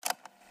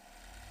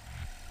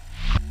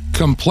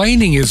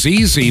Complaining is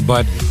easy,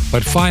 but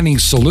finding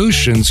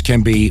solutions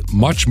can be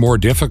much more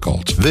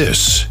difficult.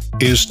 This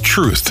is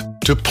Truth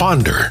to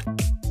Ponder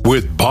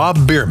with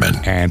Bob Bierman.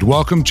 And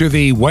welcome to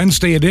the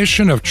Wednesday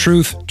edition of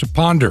Truth to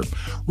Ponder.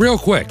 Real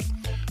quick,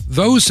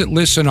 those that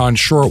listen on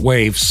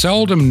shortwave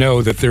seldom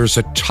know that there's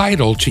a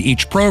title to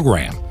each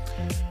program.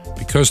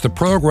 Because the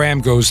program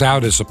goes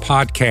out as a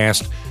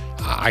podcast,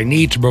 I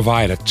need to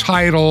provide a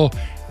title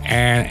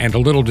and a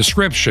little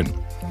description.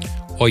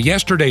 Well,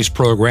 yesterday's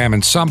program,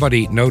 and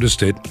somebody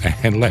noticed it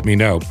and let me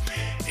know,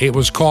 it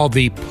was called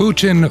the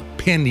Putin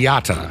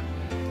Pinata.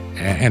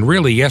 And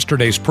really,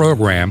 yesterday's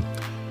program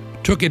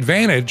took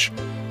advantage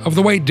of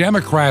the way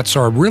Democrats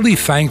are really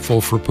thankful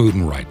for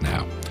Putin right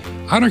now.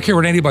 I don't care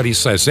what anybody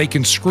says. They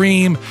can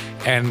scream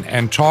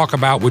and talk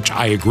about, which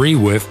I agree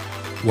with,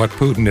 what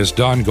Putin has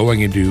done going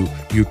into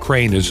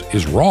Ukraine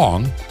is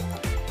wrong.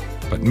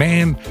 But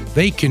man,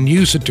 they can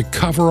use it to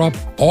cover up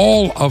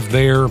all of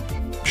their,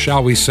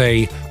 shall we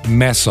say,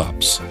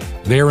 mess-ups,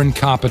 their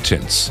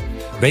incompetence.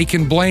 They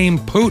can blame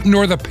Putin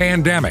or the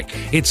pandemic.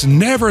 It's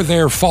never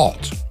their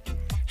fault.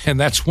 And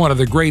that's one of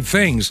the great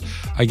things,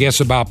 I guess,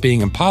 about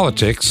being in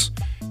politics.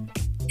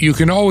 You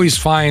can always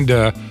find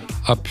a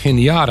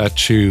pinata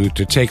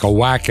to take a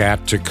whack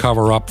at to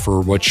cover up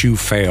for what you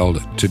failed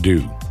to do.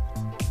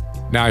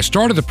 Now, I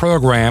started the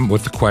program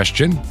with the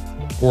question,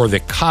 or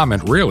the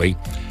comment really,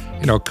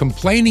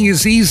 complaining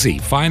is easy,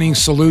 finding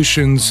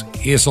solutions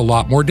is a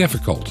lot more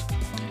difficult.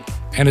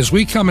 And as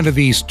we come into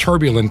these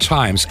turbulent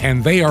times,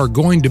 and they are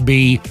going to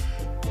be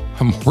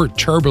more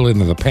turbulent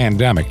than the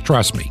pandemic,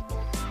 trust me,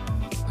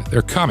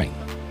 they're coming.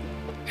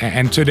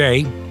 And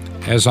today,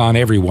 as on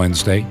every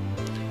Wednesday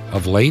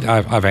of late,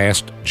 I've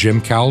asked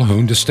Jim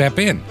Calhoun to step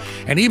in.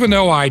 And even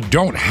though I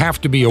don't have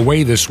to be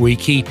away this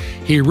week, he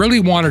really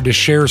wanted to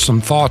share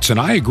some thoughts, and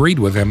I agreed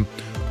with him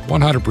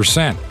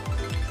 100%.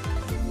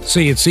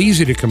 See, it's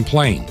easy to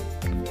complain,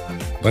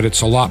 but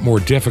it's a lot more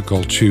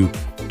difficult to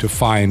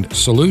find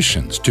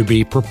solutions, to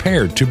be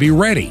prepared, to be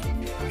ready.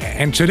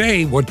 And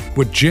today,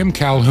 what Jim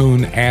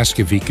Calhoun asked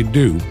if he could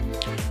do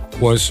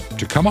was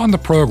to come on the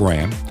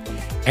program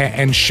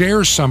and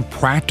share some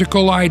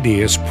practical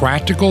ideas,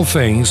 practical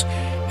things,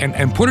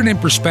 and put it in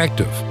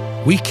perspective.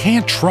 We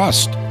can't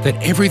trust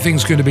that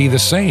everything's going to be the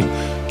same.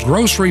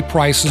 Grocery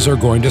prices are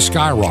going to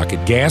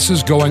skyrocket. Gas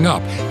is going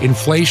up.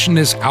 Inflation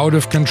is out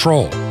of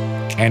control.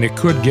 And it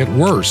could get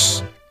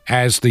worse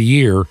as the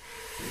year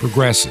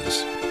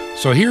progresses.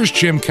 So here's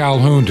Jim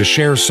Calhoun to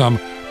share some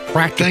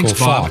practical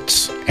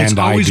thoughts and ideas. It's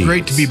always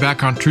great to be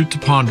back on Truth to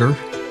Ponder.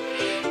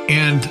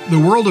 And the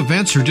world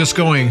events are just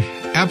going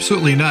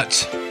absolutely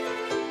nuts,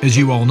 as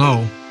you all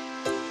know.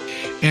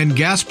 And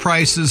gas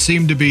prices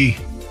seem to be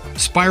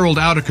spiraled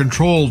out of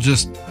control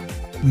just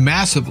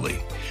massively.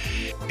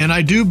 And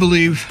I do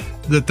believe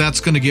that that's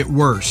going to get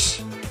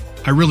worse.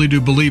 I really do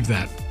believe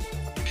that.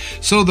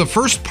 So the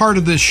first part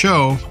of this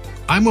show,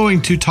 I'm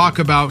going to talk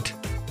about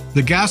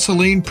the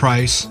gasoline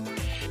price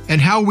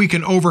and how we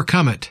can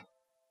overcome it.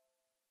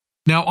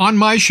 Now, on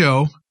my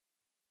show,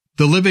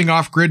 the Living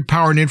Off-Grid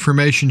Power and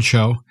Information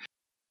Show,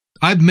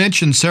 I've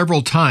mentioned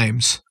several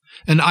times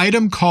an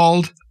item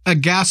called a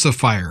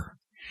gasifier.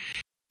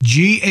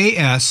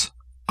 Gasifier.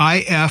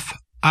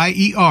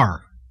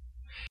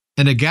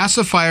 And a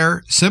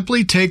gasifier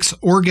simply takes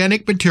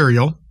organic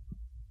material,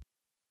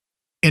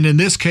 and in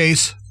this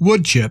case,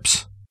 wood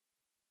chips,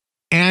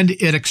 and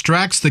it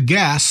extracts the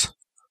gas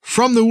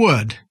from the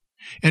wood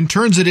and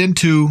turns it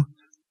into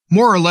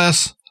more or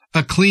less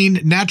a clean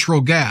natural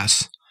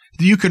gas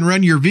that you can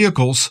run your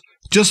vehicles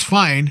just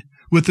fine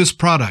with this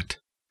product.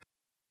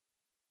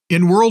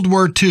 In World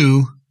War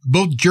II,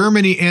 both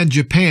Germany and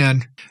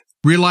Japan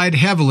relied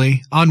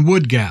heavily on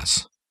wood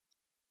gas.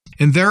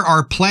 And there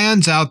are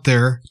plans out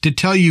there to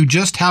tell you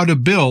just how to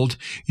build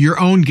your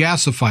own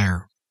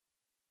gasifier.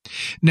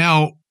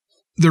 Now,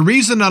 the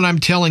reason that I'm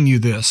telling you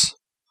this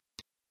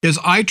is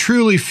I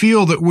truly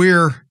feel that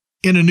we're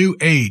in a new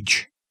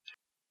age.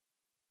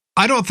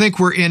 I don't think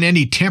we're in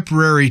any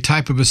temporary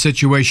type of a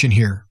situation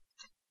here.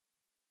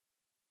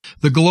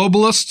 The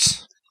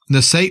globalists,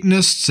 the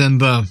Satanists,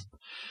 and the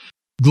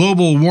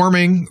global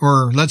warming,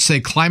 or let's say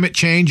climate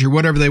change, or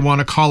whatever they want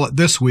to call it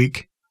this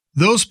week,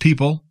 those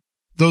people,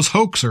 those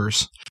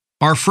hoaxers,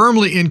 are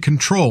firmly in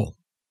control.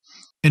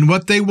 And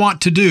what they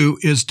want to do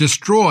is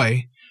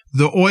destroy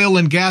the oil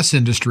and gas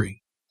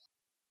industry.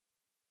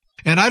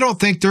 And I don't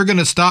think they're going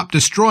to stop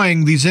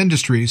destroying these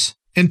industries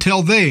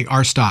until they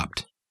are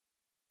stopped.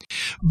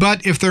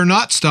 But if they're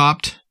not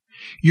stopped,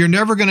 you're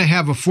never going to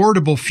have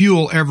affordable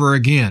fuel ever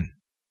again.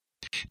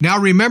 Now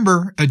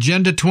remember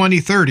Agenda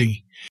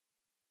 2030.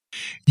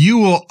 You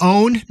will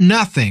own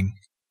nothing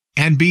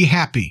and be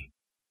happy.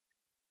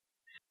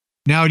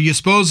 Now, do you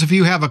suppose if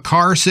you have a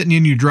car sitting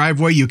in your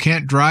driveway you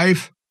can't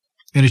drive,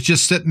 and it's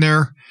just sitting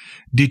there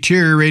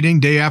deteriorating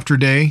day after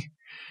day,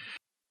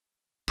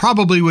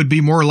 probably would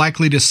be more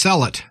likely to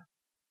sell it.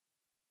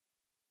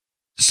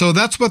 So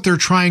that's what they're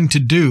trying to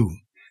do.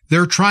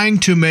 They're trying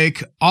to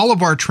make all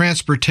of our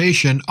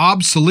transportation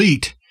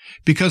obsolete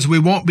because we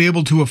won't be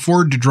able to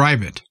afford to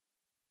drive it.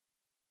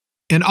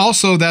 And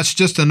also, that's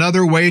just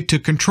another way to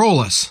control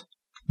us,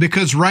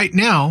 because right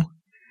now,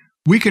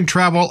 we can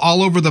travel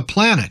all over the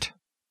planet,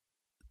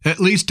 at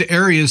least to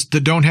areas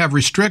that don't have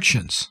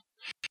restrictions.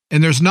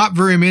 And there's not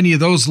very many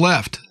of those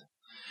left.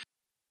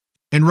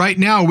 And right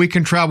now, we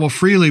can travel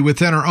freely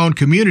within our own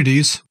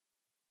communities,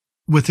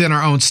 within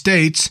our own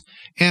states,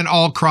 and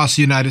all across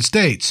the United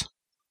States.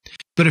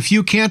 But if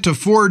you can't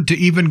afford to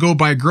even go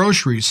buy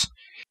groceries,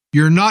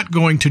 you're not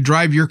going to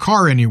drive your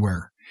car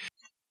anywhere.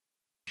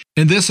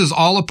 And this is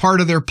all a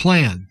part of their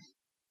plan.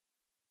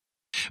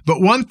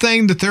 But one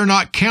thing that they're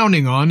not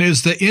counting on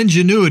is the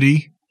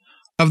ingenuity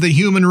of the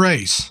human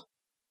race.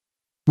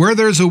 Where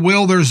there's a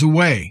will, there's a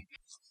way.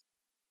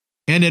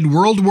 And in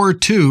World War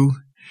II,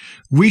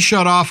 we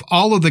shut off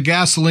all of the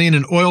gasoline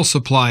and oil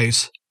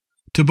supplies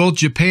to both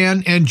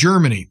Japan and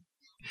Germany.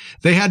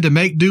 They had to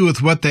make do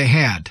with what they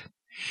had.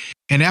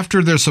 And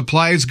after their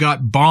supplies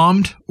got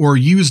bombed or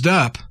used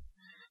up,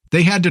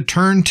 they had to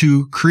turn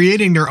to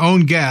creating their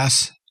own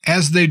gas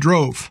as they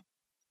drove.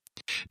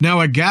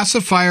 Now, a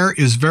gasifier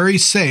is very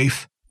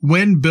safe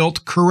when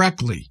built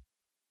correctly.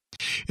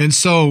 And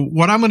so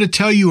what I'm going to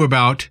tell you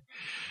about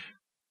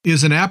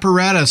is an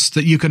apparatus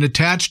that you can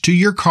attach to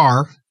your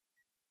car,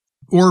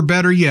 or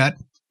better yet,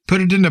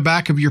 put it in the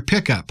back of your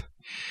pickup.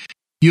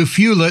 You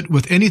fuel it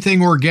with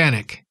anything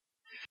organic,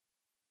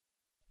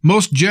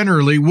 most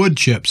generally wood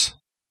chips,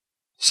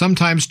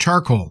 sometimes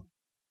charcoal.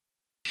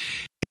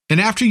 And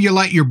after you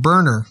light your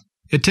burner,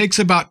 it takes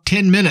about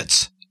 10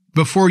 minutes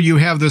before you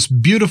have this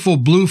beautiful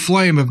blue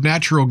flame of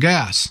natural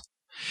gas.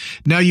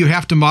 Now you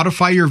have to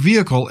modify your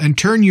vehicle and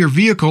turn your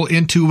vehicle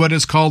into what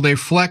is called a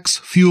flex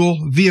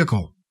fuel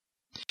vehicle.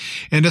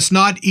 And it's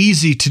not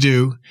easy to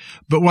do,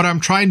 but what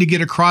I'm trying to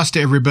get across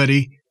to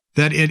everybody,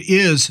 that it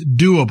is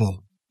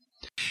doable.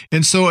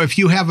 And so if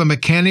you have a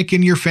mechanic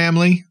in your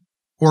family,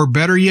 or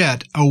better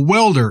yet, a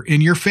welder in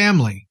your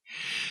family,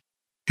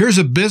 here's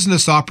a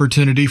business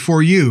opportunity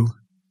for you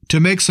to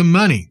make some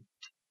money,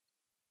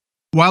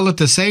 while at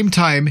the same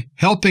time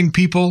helping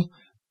people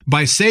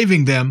by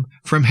saving them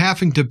from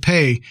having to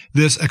pay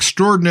this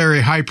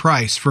extraordinary high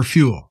price for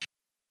fuel.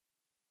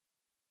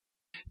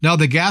 Now,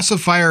 the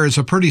gasifier is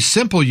a pretty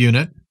simple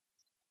unit.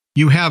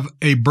 You have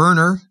a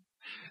burner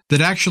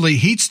that actually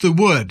heats the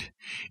wood,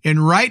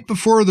 and right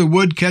before the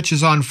wood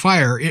catches on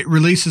fire, it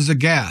releases a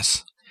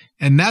gas.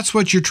 And that's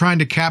what you're trying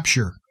to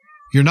capture.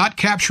 You're not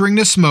capturing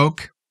the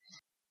smoke.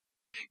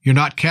 You're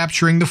not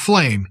capturing the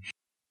flame.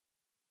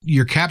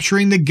 You're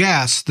capturing the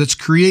gas that's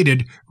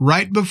created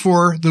right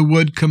before the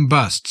wood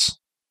combusts.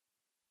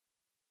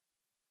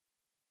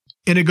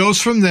 And it goes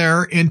from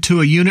there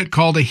into a unit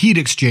called a heat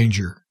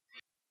exchanger.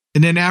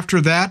 And then after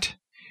that,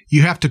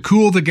 you have to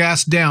cool the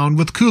gas down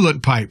with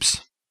coolant pipes.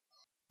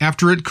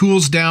 After it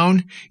cools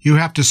down, you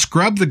have to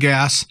scrub the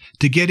gas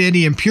to get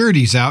any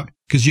impurities out,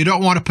 because you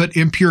don't want to put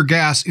impure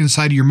gas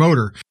inside your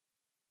motor.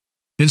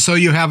 And so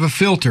you have a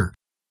filter.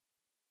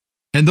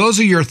 And those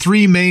are your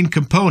three main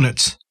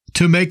components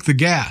to make the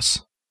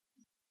gas.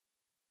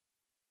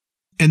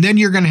 And then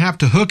you're going to have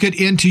to hook it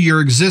into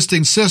your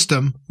existing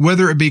system,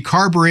 whether it be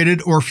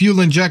carbureted or fuel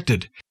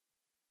injected.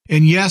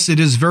 And yes, it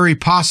is very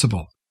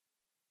possible.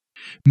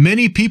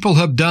 Many people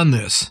have done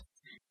this.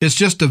 It's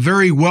just a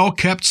very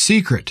well-kept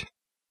secret.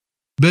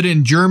 But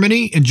in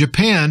Germany and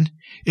Japan,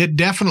 it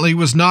definitely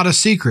was not a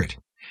secret.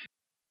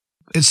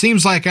 It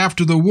seems like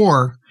after the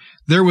war,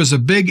 there was a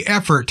big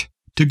effort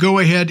to go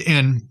ahead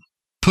and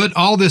put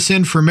all this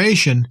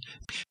information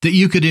that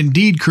you could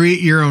indeed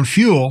create your own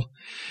fuel.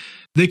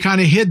 They kind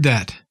of hid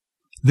that.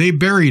 They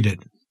buried it.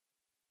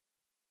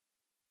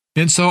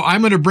 And so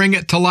I'm going to bring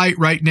it to light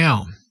right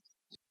now.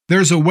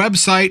 There's a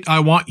website I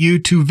want you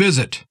to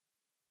visit.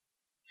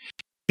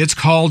 It's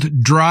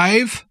called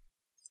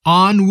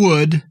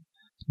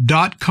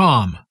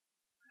driveonwood.com.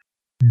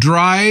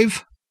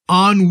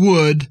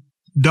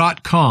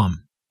 driveonwood.com.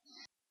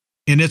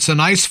 And it's a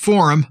nice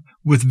forum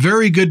with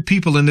very good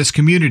people in this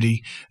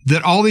community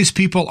that all these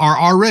people are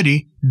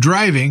already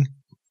driving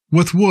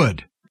with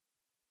wood.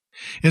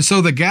 And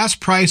so the gas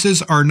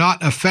prices are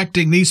not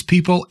affecting these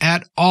people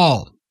at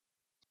all.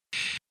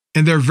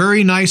 And they're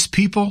very nice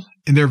people,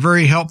 and they're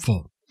very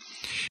helpful.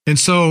 And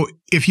so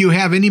if you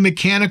have any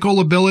mechanical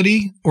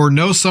ability or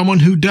know someone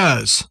who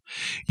does,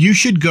 you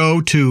should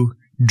go to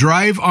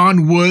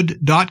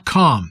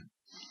driveonwood.com.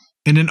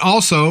 And then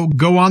also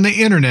go on the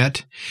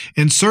internet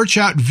and search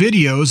out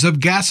videos of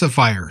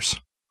gasifiers.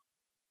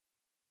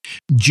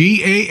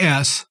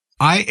 Gasifiers.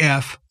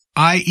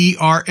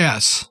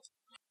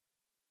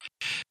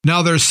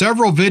 Now, there's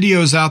several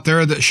videos out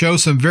there that show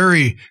some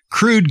very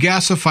crude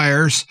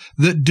gasifiers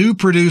that do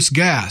produce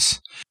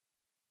gas,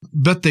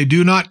 but they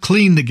do not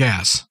clean the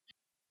gas.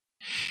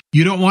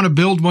 You don't want to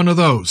build one of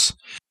those.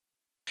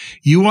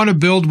 You want to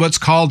build what's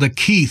called a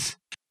Keith,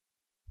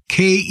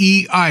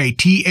 Keith,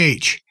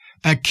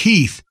 a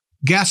Keith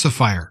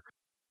gasifier.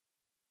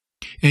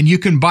 And you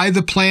can buy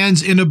the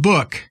plans in a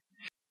book.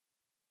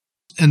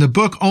 And the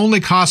book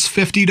only costs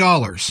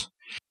 $50.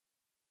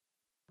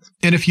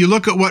 And if you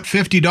look at what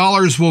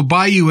 $50 will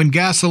buy you in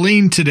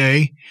gasoline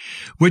today,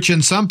 which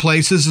in some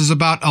places is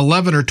about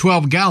 11 or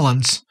 12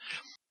 gallons,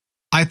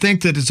 I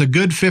think that it's a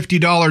good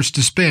 $50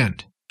 to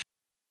spend.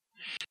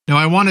 Now,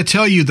 I want to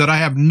tell you that I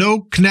have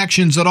no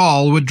connections at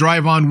all with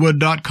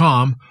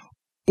DriveOnWood.com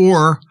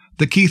or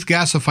the Keith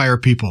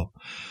Gasifier people.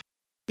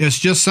 It's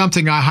just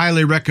something I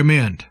highly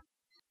recommend.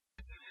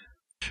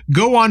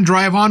 Go on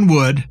Drive on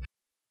Wood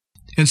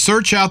and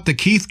search out the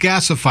Keith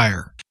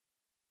Gasifier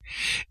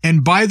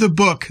and buy the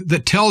book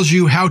that tells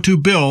you how to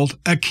build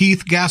a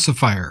Keith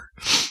Gasifier.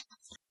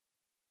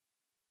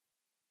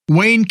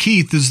 Wayne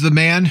Keith is the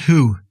man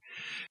who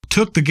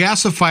took the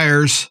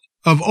gasifiers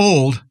of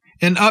old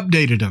and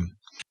updated them.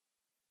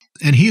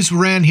 And he's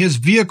ran his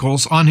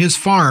vehicles on his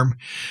farm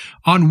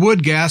on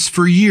wood gas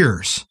for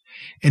years.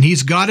 And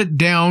he's got it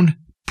down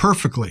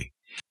perfectly.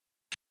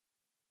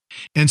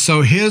 And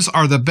so his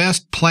are the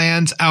best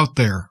plans out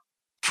there,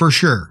 for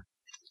sure.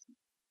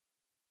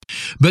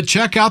 But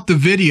check out the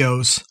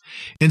videos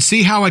and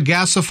see how a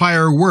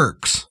gasifier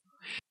works.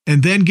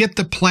 And then get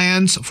the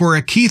plans for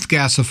a Keith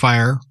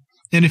gasifier.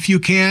 And if you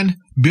can,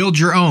 build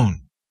your own.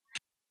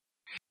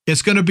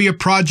 It's going to be a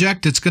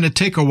project. It's going to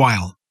take a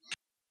while.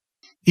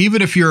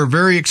 Even if you're a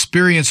very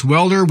experienced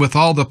welder with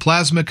all the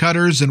plasma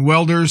cutters and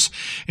welders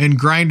and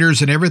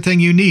grinders and everything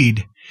you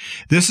need,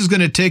 this is going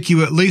to take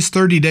you at least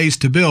 30 days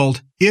to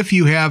build if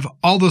you have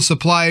all the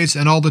supplies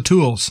and all the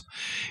tools.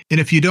 And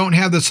if you don't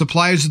have the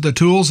supplies or the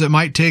tools, it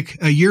might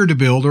take a year to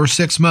build or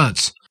 6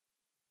 months.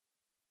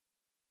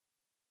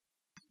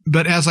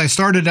 But as I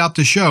started out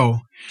the show,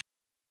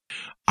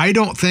 I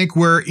don't think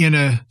we're in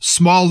a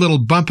small little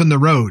bump in the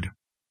road.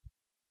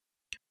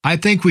 I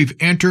think we've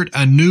entered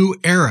a new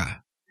era.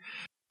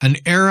 An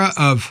era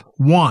of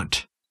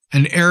want,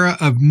 an era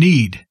of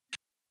need.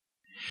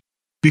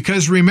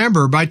 Because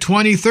remember, by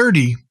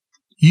 2030,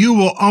 you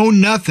will own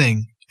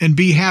nothing and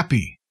be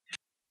happy.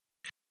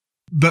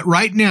 But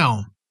right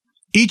now,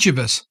 each of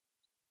us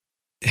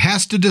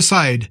has to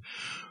decide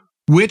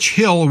which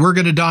hill we're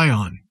going to die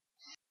on.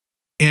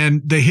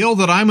 And the hill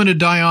that I'm going to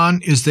die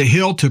on is the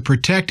hill to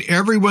protect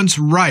everyone's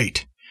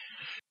right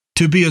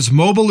to be as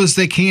mobile as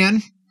they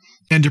can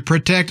and to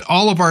protect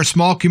all of our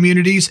small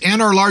communities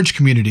and our large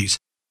communities.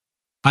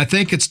 I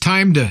think it's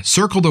time to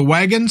circle the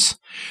wagons,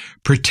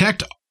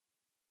 protect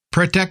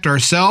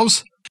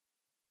ourselves,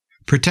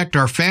 protect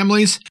our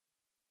families,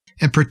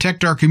 and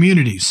protect our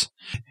communities.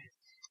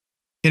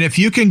 And if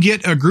you can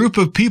get a group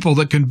of people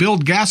that can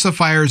build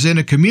gasifiers in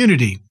a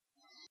community,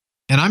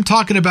 and I'm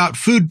talking about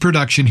food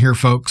production here,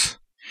 folks,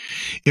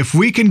 if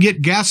we can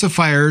get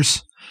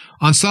gasifiers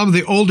on some of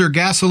the older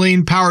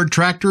gasoline-powered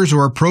tractors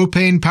or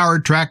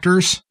propane-powered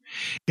tractors,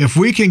 if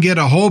we can get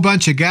a whole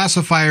bunch of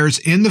gasifiers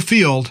in the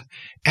field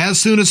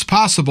as soon as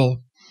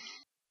possible,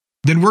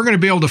 then we're going to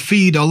be able to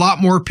feed a lot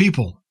more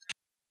people.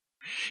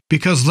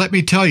 Because let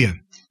me tell you,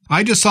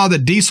 I just saw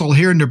that diesel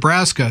here in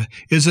Nebraska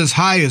is as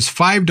high as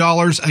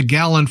 $5 a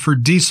gallon for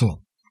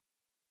diesel.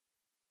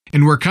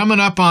 And we're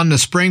coming up on the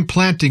spring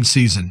planting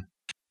season.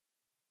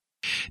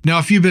 Now,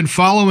 if you've been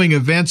following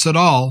events at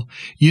all,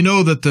 you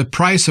know that the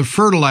price of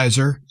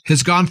fertilizer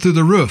has gone through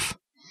the roof.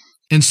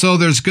 And so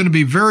there's going to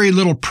be very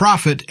little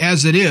profit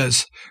as it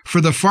is for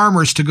the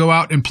farmers to go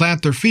out and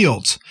plant their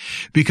fields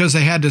because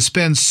they had to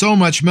spend so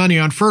much money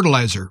on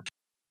fertilizer.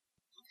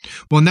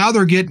 Well, now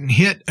they're getting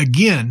hit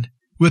again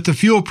with the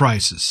fuel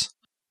prices.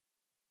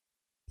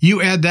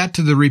 You add that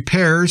to the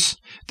repairs,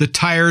 the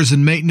tires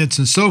and maintenance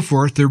and so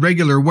forth, the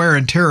regular wear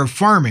and tear of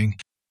farming.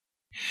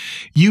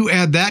 You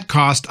add that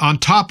cost on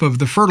top of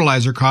the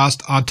fertilizer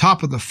cost, on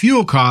top of the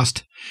fuel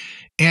cost,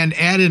 and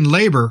add in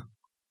labor.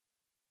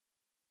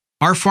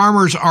 Our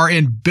farmers are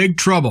in big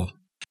trouble.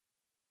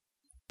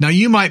 Now,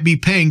 you might be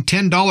paying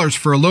 $10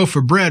 for a loaf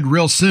of bread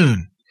real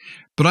soon,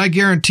 but I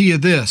guarantee you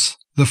this,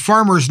 the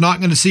farmer's not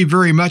going to see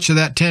very much of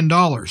that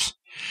 $10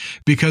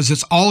 because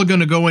it's all going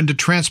to go into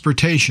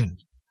transportation.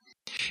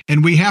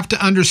 And we have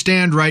to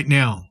understand right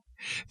now,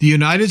 the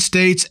United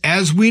States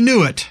as we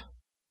knew it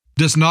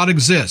does not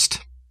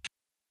exist.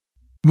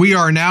 We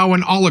are now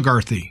an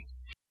oligarchy.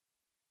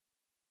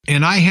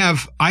 And I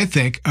have, I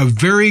think, a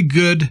very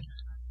good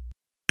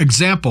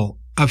example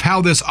of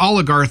how this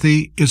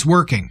oligarchy is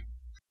working.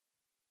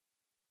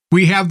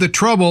 We have the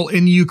trouble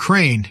in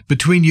Ukraine,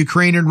 between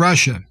Ukraine and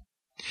Russia.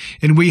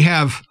 And we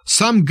have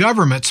some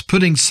governments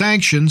putting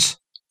sanctions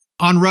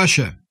on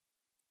Russia.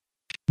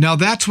 Now,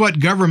 that's what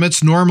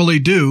governments normally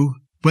do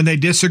when they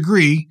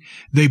disagree.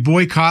 They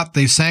boycott,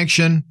 they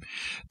sanction,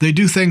 they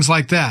do things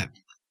like that.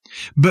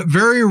 But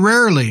very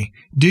rarely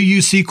do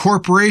you see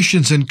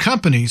corporations and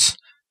companies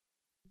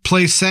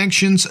place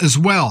sanctions as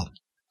well.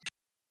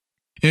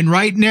 And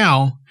right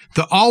now,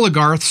 the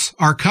oligarchs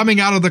are coming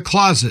out of the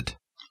closet.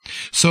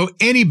 So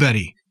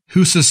anybody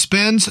who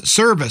suspends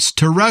service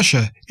to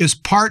Russia is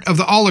part of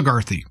the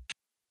oligarchy.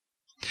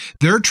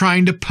 They're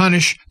trying to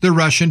punish the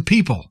Russian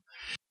people.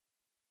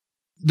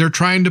 They're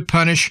trying to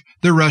punish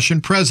the Russian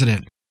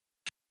president.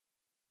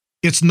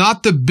 It's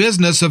not the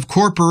business of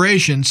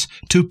corporations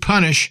to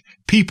punish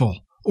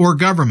people or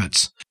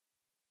governments.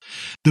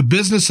 The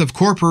business of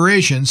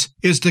corporations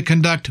is to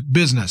conduct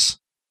business.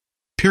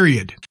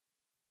 Period.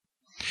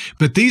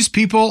 But these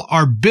people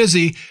are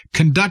busy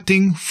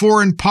conducting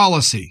foreign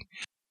policy.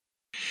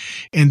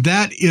 And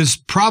that is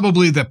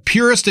probably the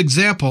purest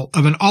example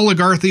of an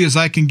oligarchy as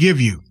I can give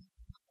you.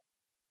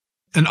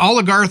 An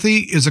oligarchy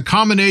is a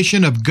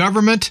combination of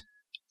government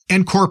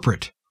and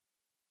corporate,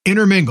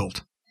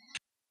 intermingled.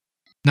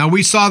 Now,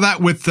 we saw that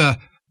with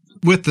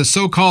the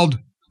so-called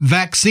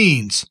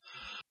vaccines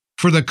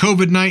for the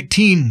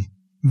COVID-19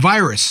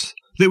 virus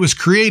that was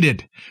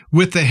created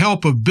with the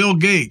help of Bill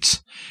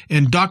Gates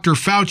and Dr.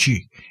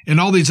 Fauci and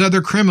all these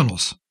other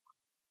criminals.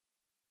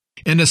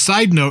 And a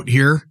side note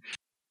here,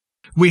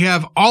 we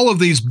have all of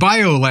these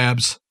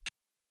biolabs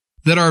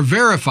that are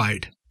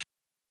verified.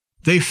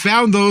 They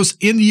found those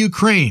in the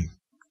Ukraine.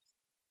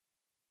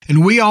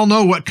 And we all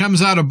know what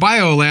comes out of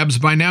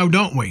biolabs by now,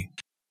 don't we?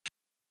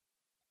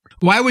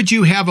 Why would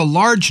you have a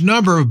large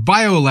number of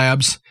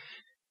biolabs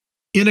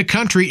in a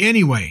country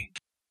anyway?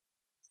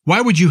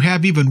 Why would you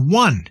have even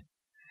one?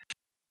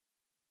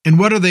 And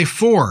what are they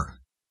for?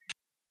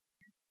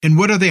 And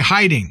what are they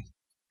hiding?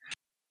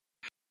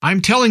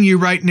 I'm telling you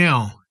right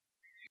now,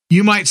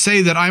 you might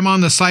say that I'm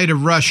on the side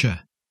of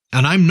Russia,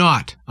 and I'm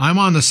not. I'm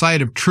on the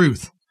side of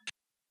truth.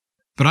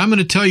 But I'm going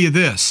to tell you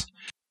this.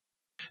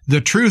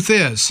 The truth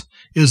is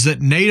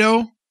that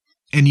NATO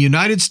and the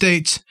United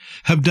States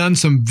have done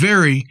some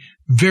very,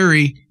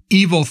 very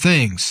evil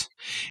things.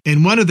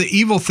 And one of the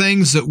evil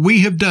things that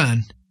we have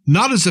done,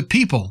 not as a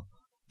people,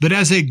 but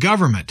as a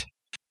government,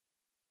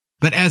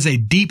 but as a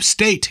deep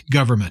state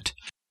government,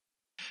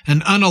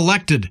 an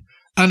unelected,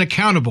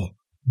 unaccountable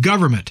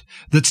government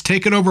that's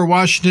taken over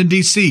Washington,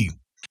 D.C.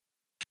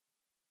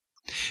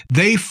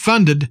 They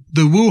funded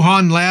the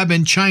Wuhan lab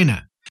in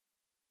China.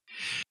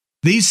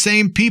 These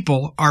same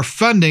people are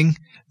funding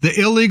the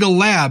illegal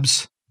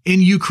labs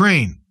in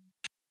Ukraine.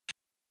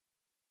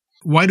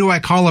 Why do I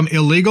call them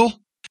illegal?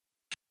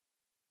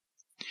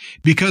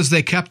 Because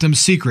they kept them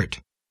secret.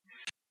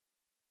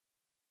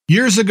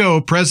 Years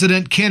ago,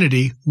 President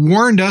Kennedy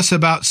warned us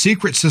about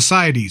secret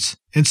societies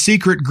and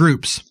secret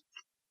groups.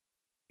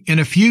 And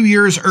a few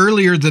years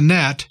earlier than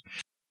that,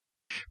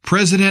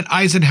 President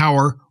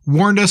Eisenhower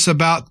warned us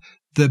about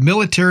the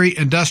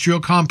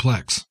military-industrial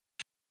complex.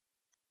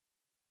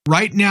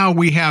 Right now,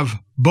 we have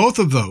both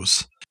of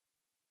those.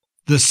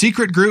 The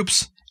secret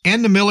groups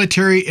and the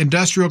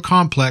military-industrial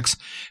complex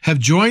have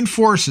joined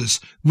forces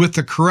with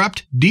the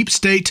corrupt, deep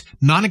state,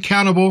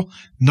 non-accountable,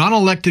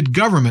 non-elected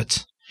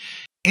governments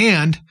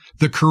and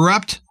the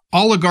corrupt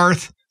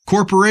oligarch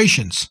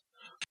corporations.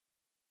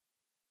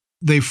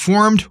 They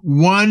formed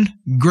one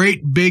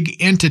great big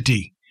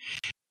entity,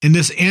 and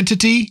this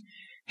entity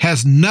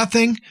has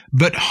nothing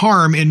but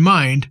harm in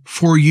mind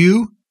for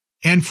you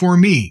and for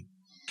me.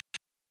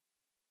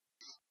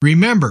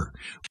 Remember,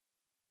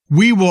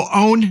 we will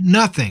own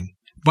nothing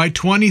by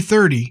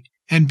 2030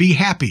 and be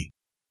happy.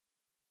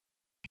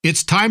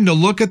 It's time to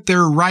look at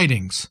their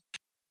writings.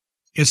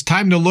 It's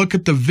time to look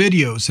at the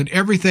videos and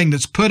everything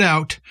that's put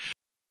out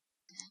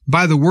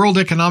by the World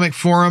Economic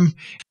Forum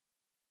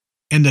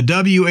and the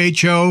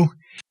WHO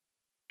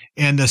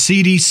and the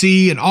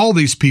CDC and all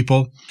these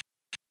people.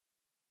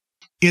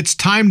 It's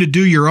time to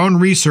do your own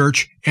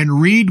research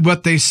and read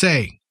what they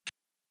say.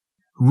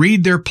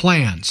 Read their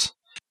plans.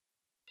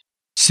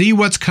 See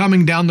what's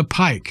coming down the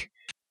pike.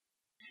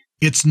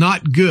 It's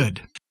not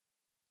good.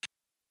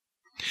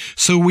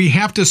 So we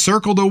have to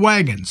circle the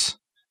wagons.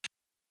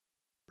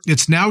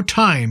 It's now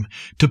time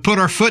to put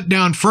our foot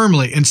down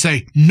firmly and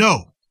say,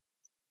 no,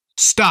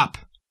 stop.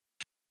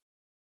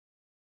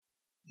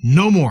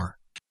 No more.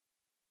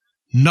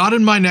 Not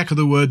in my neck of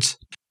the woods.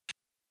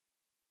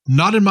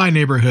 Not in my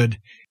neighborhood.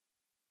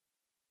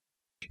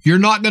 You're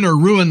not going to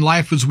ruin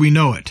life as we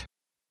know it.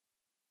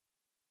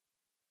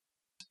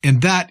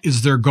 And that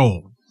is their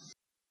goal.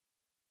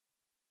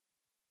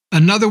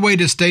 Another way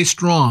to stay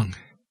strong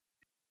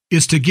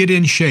is to get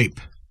in shape,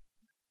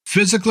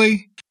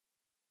 physically,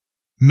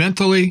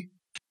 mentally,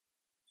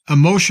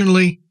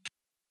 emotionally,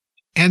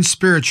 and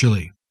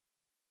spiritually.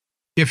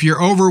 If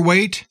you're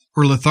overweight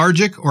or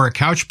lethargic or a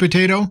couch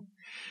potato,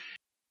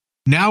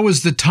 now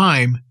is the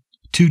time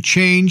to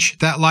change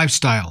that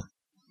lifestyle.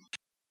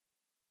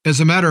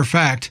 As a matter of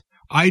fact,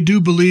 I do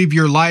believe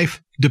your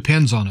life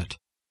depends on it.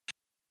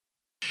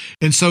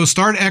 And so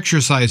start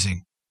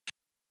exercising.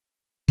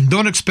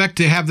 Don't expect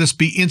to have this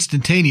be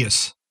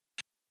instantaneous.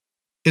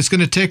 It's going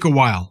to take a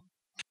while.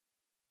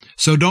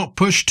 So don't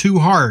push too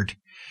hard,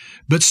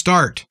 but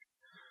start.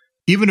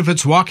 Even if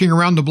it's walking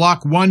around the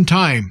block one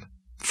time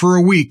for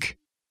a week.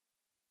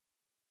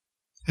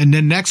 And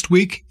then next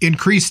week,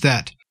 increase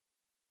that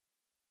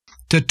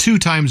to 2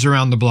 times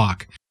around the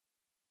block.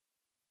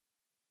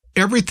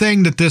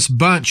 Everything that this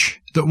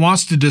bunch that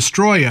wants to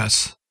destroy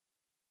us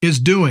is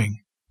doing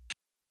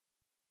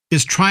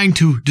is trying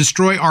to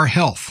destroy our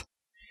health.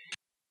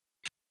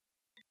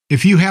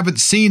 If you haven't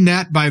seen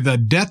that by the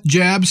death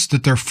jabs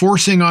that they're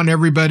forcing on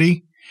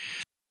everybody,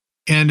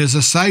 and as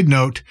a side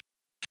note,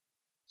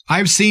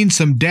 I've seen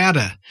some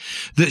data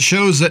that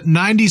shows that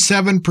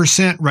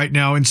 97% right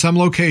now in some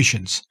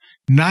locations,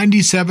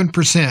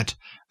 97%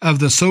 of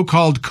the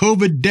so-called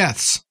COVID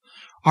deaths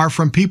are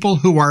from people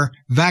who are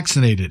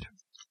vaccinated.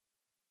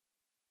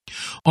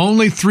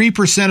 Only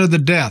 3% of the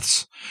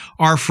deaths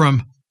are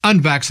from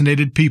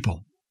unvaccinated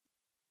people.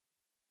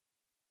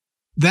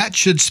 That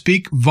should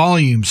speak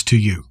volumes to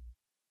you.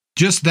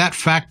 Just that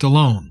fact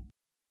alone.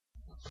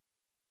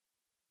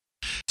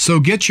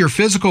 So get your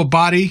physical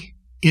body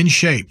in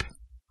shape.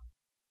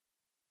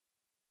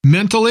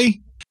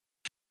 Mentally,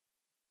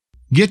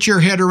 get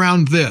your head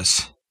around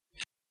this.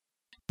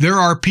 There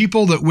are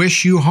people that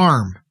wish you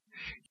harm.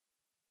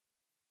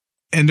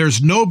 And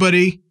there's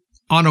nobody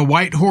on a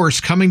white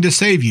horse coming to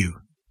save you.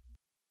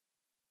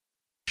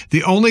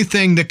 The only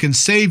thing that can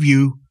save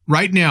you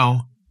right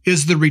now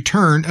is the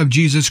return of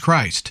Jesus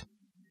Christ.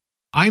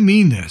 I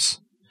mean this.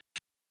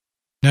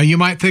 Now, you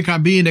might think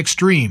I'm being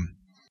extreme,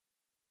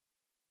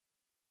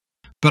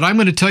 but I'm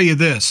going to tell you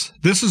this.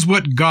 This is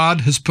what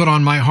God has put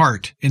on my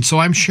heart, and so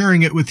I'm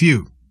sharing it with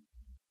you.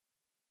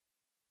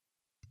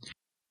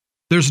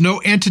 There's no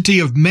entity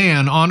of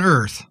man on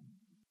earth,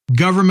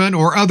 government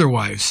or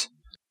otherwise,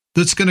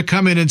 that's going to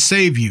come in and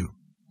save you.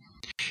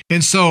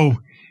 And so,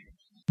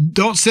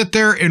 don't sit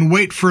there and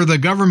wait for the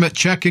government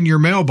check in your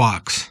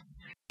mailbox.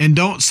 And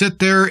don't sit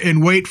there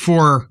and wait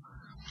for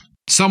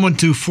someone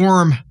to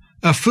form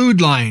a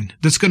food line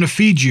that's going to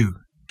feed you.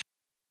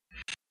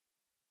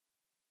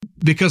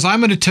 Because I'm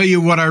going to tell you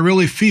what I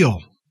really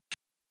feel.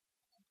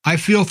 I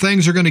feel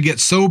things are going to get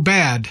so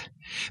bad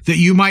that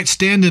you might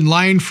stand in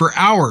line for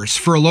hours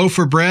for a loaf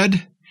of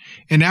bread.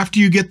 And after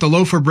you get the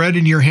loaf of bread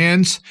in your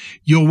hands,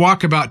 you'll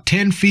walk about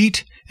 10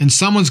 feet and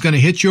someone's going to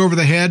hit you over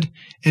the head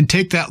and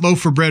take that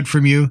loaf of bread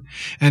from you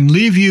and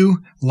leave you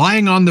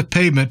lying on the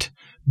pavement,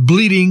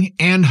 bleeding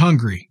and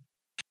hungry.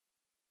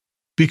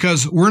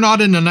 Because we're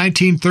not in the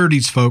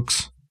 1930s,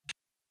 folks.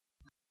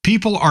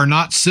 People are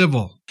not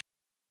civil.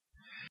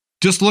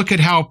 Just look at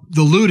how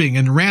the looting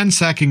and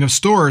ransacking of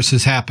stores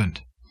has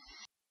happened.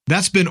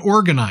 That's been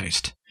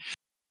organized.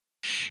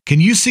 Can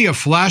you see a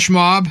flash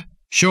mob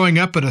showing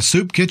up at a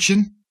soup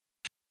kitchen?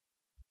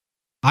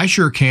 I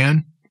sure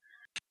can.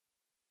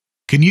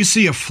 Can you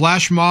see a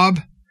flash mob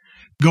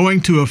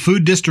going to a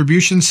food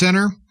distribution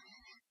center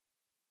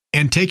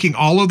and taking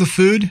all of the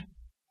food?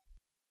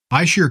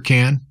 I sure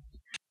can.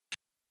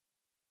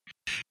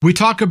 We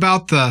talk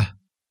about the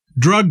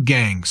drug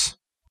gangs.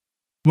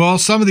 Well,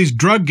 some of these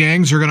drug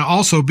gangs are going to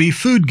also be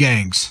food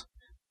gangs.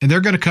 And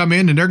they're going to come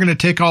in and they're going to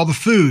take all the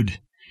food.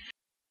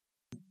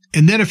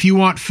 And then if you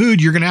want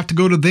food, you're going to have to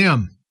go to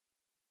them.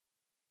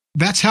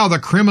 That's how the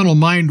criminal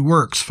mind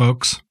works,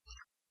 folks.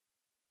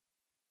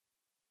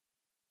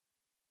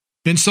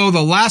 And so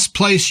the last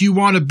place you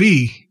want to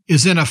be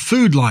is in a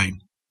food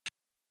line.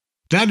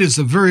 That is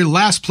the very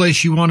last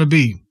place you want to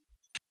be.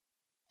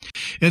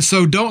 And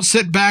so don't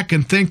sit back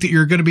and think that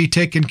you're going to be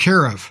taken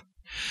care of.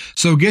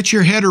 So get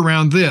your head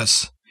around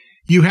this.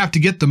 You have to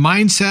get the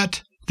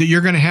mindset that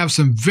you're going to have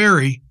some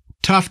very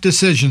tough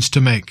decisions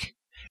to make.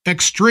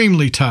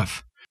 Extremely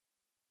tough.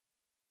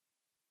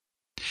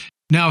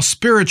 Now,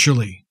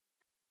 spiritually,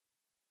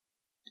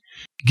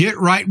 get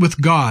right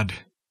with God.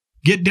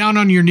 Get down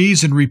on your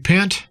knees and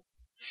repent.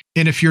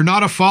 And if you're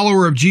not a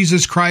follower of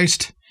Jesus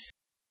Christ,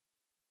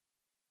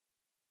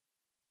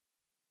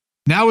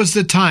 now is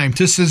the time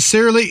to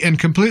sincerely and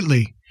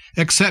completely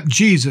accept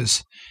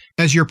Jesus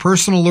as your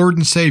personal Lord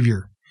and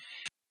Savior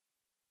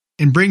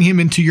and bring Him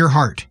into your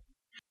heart.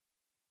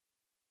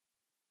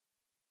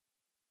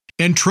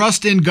 And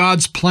trust in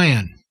God's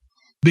plan,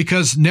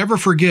 because never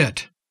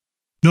forget,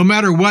 no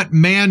matter what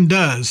man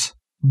does,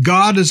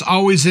 God is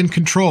always in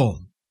control.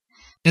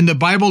 And the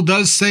Bible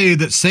does say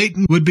that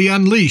Satan would be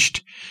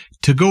unleashed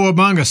to go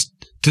among us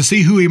to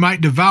see who he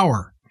might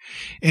devour.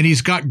 And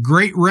he's got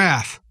great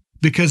wrath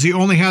because he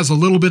only has a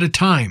little bit of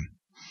time.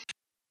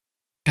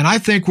 And I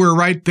think we're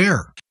right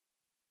there.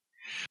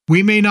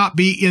 We may not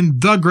be in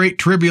the Great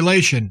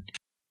Tribulation,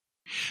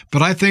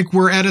 but I think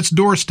we're at its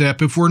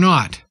doorstep if we're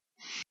not.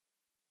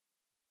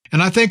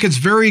 And I think it's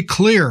very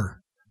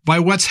clear by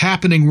what's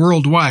happening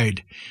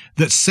worldwide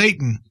that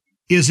Satan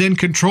is in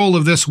control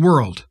of this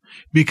world,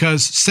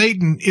 because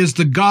Satan is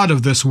the god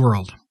of this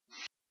world.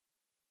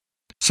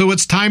 So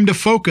it's time to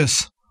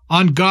focus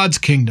on God's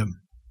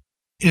kingdom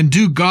and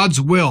do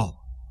God's will.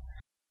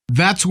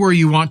 That's where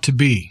you want to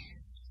be.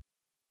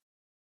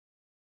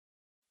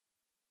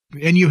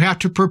 And you have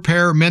to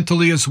prepare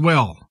mentally as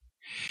well.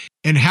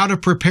 And how to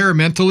prepare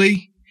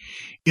mentally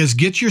is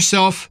get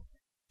yourself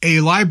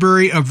a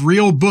library of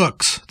real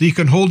books that you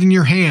can hold in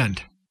your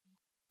hand.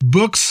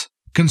 Books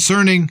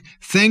concerning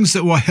things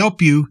that will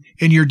help you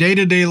in your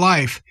day-to-day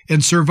life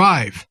and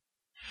survive.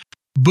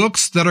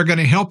 Books that are going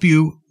to help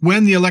you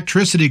when the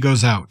electricity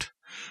goes out.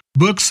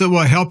 Books that will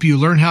help you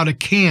learn how to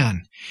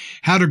can,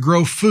 how to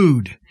grow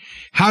food,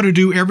 how to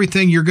do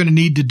everything you're going to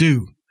need to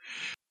do.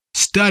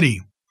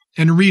 Study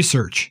and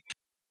research.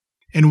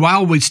 And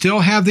while we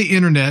still have the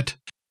internet,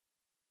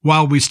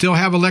 while we still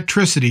have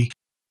electricity,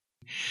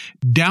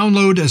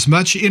 download as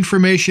much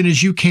information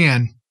as you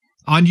can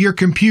on your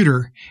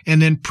computer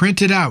and then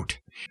print it out.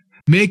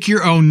 Make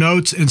your own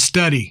notes and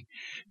study.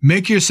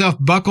 Make yourself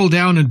buckle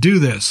down and do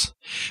this,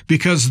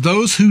 because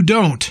those who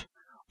don't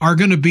are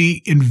going to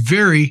be in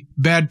very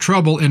bad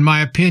trouble, in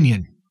my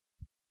opinion.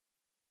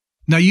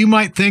 Now, you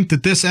might think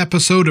that this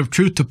episode of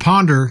Truth to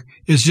Ponder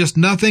is just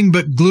nothing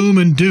but gloom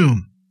and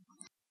doom.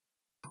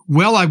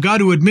 Well, I've got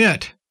to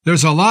admit,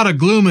 there's a lot of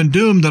gloom and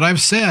doom that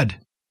I've said.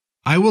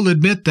 I will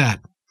admit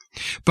that.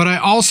 But I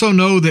also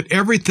know that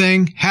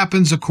everything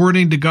happens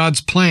according to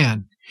God's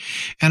plan.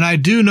 And I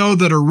do know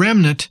that a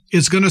remnant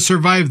is going to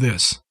survive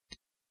this.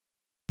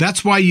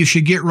 That's why you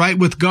should get right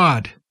with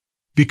God.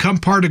 Become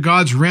part of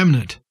God's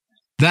remnant.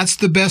 That's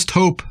the best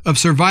hope of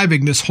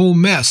surviving this whole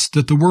mess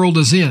that the world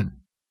is in.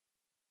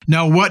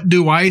 Now, what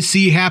do I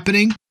see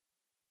happening?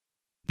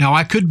 Now,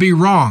 I could be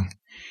wrong,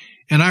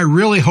 and I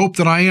really hope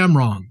that I am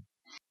wrong.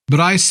 But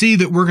I see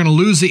that we're going to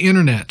lose the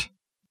internet.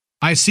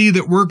 I see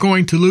that we're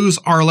going to lose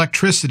our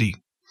electricity.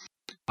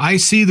 I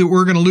see that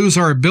we're going to lose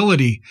our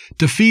ability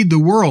to feed the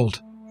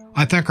world.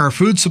 I think our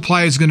food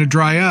supply is going to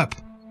dry up.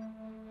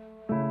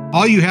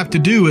 All you have to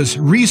do is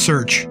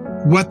research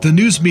what the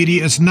news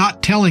media is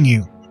not telling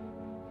you.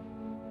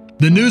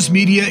 The news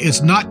media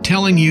is not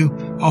telling you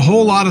a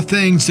whole lot of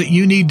things that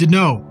you need to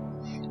know.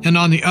 And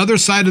on the other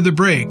side of the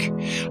break,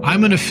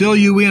 I'm going to fill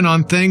you in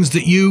on things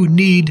that you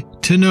need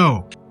to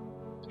know.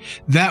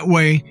 That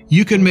way,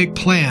 you can make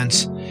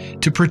plans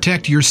to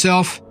protect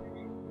yourself,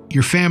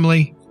 your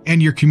family,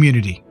 and your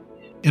community.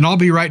 And I'll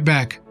be right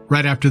back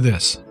right after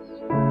this.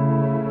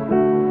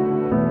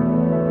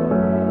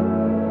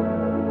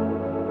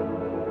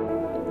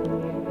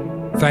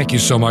 Thank you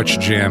so much,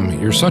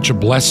 Jim. You're such a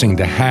blessing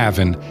to have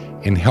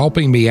in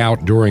helping me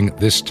out during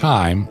this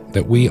time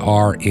that we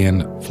are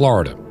in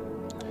Florida.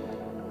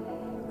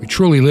 We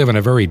truly live in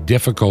a very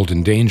difficult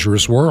and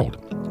dangerous world.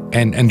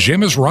 And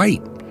Jim is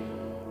right.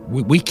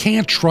 We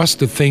can't trust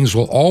that things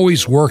will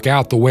always work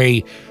out the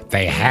way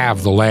they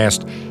have the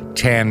last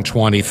 10,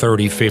 20,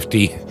 30,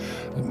 50,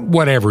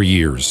 whatever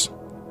years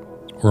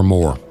or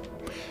more.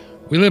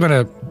 We live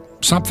in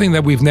something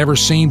that we've never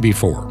seen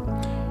before.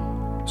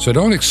 So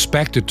don't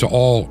expect it to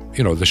all,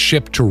 the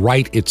ship to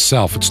right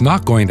itself. It's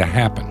not going to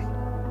happen.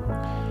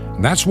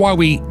 And that's why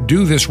we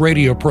do this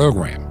radio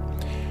program.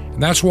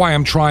 And that's why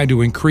I'm trying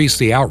to increase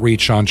the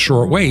outreach on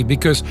shortwave,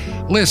 because,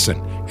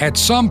 listen, at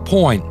some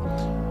point,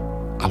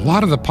 a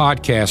lot of the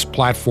podcast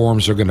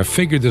platforms are going to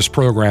figure this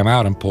program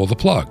out and pull the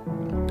plug.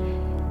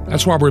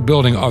 That's why we're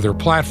building other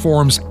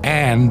platforms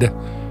and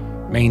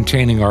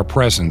maintaining our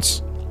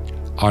presence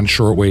on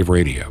shortwave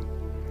radio.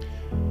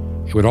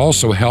 It would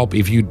also help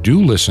if you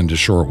do listen to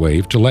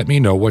shortwave to let me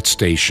know what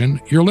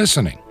station you're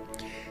listening.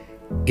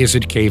 Is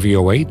it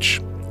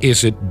KVOH?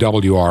 Is it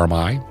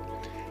WRMI?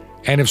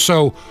 And if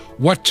so,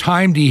 what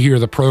time do you hear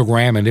the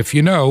program? And if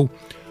you know,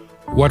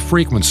 what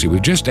frequency?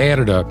 We've just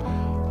added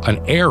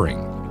an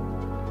airing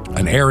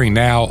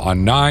now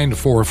on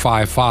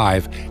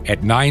 9455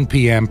 at 9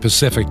 p.m.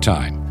 Pacific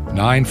time,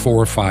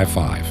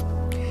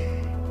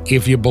 9455.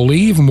 If you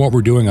believe in what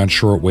we're doing on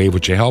shortwave,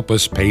 would you help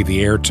us pay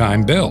the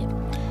airtime bill?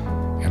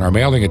 And our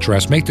mailing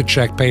address, make the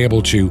check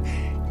payable to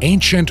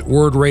Ancient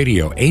Word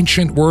Radio.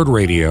 Ancient Word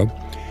Radio.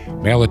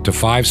 Mail it to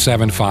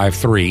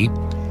 5753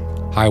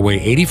 Highway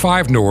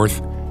 85 North,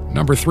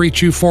 number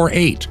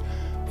 3248.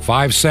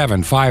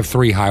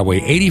 5753 Highway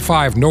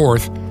 85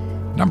 North,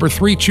 number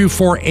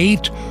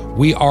 3248.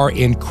 We are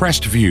in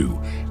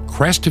Crestview,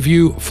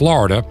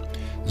 Florida.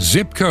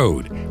 Zip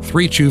code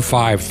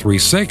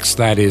 32536.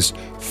 That is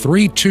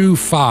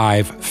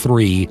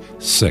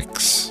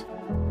 32536.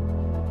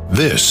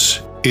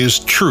 This is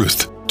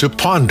Truth to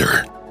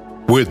Ponder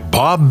with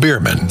Bob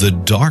Bierman. The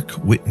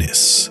Dark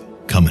Witness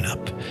coming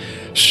up.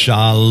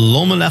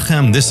 Shalom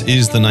Aleichem. This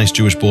is the nice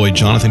Jewish boy,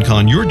 Jonathan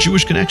Cahn, your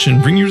Jewish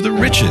connection, bringing you the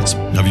riches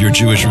of your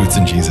Jewish roots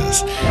in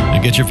Jesus. Now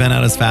get your pen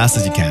out as fast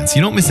as you can so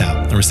you don't miss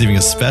out on receiving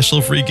a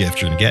special free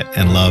gift you're going to get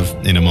and love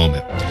in a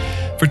moment.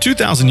 For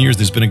 2,000 years,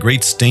 there's been a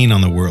great stain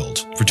on the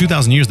world. For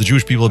 2,000 years, the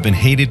Jewish people have been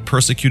hated,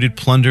 persecuted,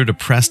 plundered,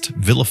 oppressed,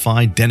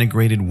 vilified,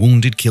 denigrated,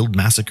 wounded, killed,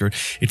 massacred.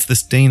 It's the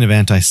stain of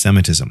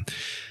anti-Semitism.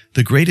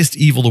 The greatest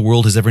evil the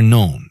world has ever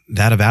known,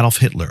 that of Adolf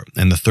Hitler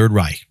and the Third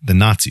Reich, the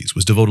Nazis,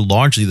 was devoted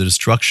largely to the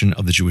destruction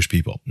of the Jewish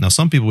people. Now,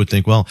 some people would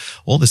think, well,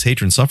 all this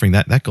hatred and suffering,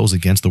 that goes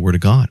against the Word of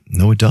God.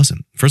 No, it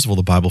doesn't. First of all,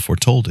 the Bible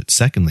foretold it.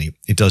 Secondly,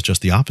 it does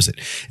just the opposite.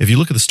 If you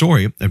look at the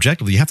story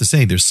objectively, you have to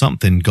say there's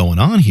something going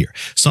on here,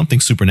 something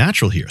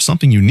supernatural here,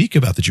 something unique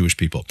about the Jewish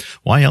people.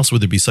 Why else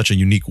would there be such a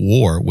unique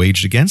war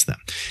waged against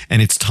them?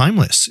 And it's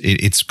timeless.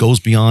 It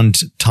goes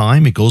beyond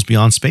time. It goes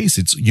beyond space.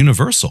 It's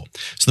universal.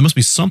 So there must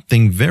be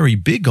something very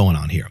big going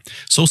on here.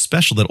 So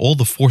special that all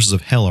the forces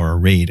of hell are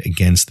arrayed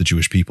against the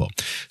Jewish people.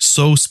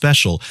 So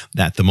special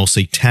that the most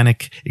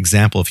satanic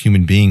example of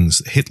human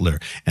beings,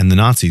 Hitler and the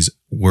Nazis,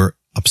 were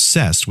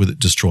obsessed with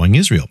destroying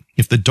Israel.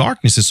 If the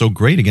darkness is so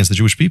great against the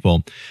Jewish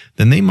people,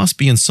 then they must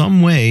be in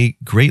some way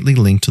greatly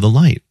linked to the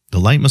light. The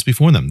light must be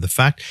for them.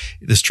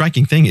 The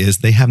striking thing is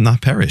they have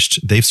not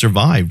perished. They've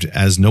survived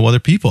as no other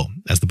people,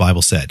 as the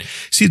Bible said.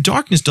 See,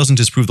 darkness doesn't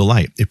disprove the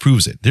light. It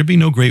proves it. There'd be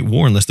no great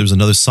war unless there's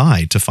another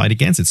side to fight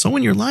against it. So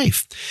in your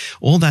life,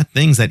 all that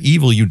things, that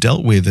evil you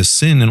dealt with, the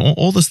sin and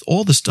all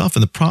the stuff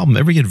and the problem,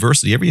 every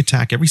adversity, every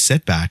attack, every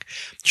setback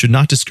should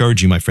not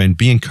discourage you, my friend.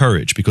 Be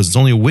encouraged, because it's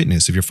only a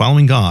witness. If you're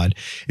following God,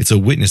 it's a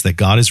witness that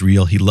God is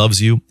real. He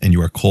loves you, and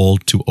you are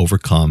called to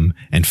overcome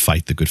and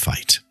fight the good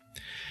fight.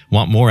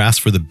 Want more?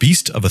 Ask for the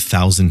Beast of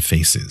 1,000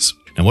 Faces.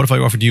 Now, what if I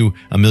offered you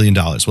 $1 million?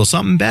 Well,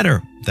 something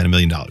better than $1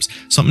 million.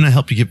 Something to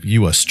help you give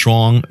you a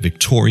strong,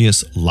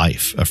 victorious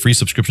life. A free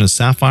subscription to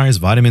Sapphires,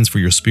 vitamins for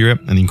your spirit,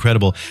 and the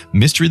incredible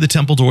Mystery of the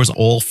Temple Doors,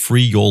 all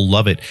free. You'll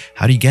love it.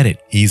 How do you get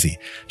it? Easy.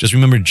 Just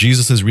remember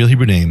Jesus' real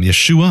Hebrew name,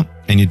 Yeshua,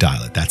 and you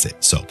dial it. That's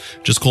it. So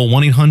just call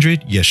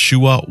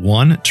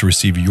 1-800-YESHUA-1 to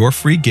receive your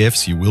free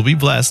gifts. You will be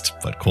blessed,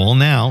 but call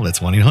now. That's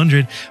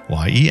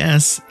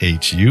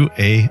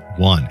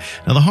 1-800-YESHUA-1.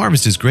 Now, the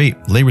harvest is great.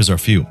 Labors are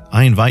few.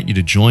 I invite you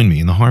to join me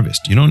in the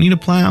harvest. You don't need a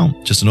plow,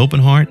 just an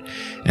open heart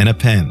and a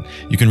pen.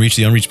 You can reach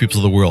the unreached people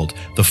of the world.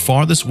 The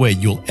farthest way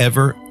you'll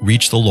ever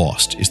reach the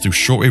lost is through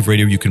shortwave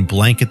radio. You can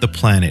blanket the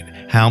planet.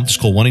 How? Just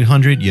call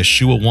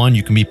 1-800-YESHUA-1.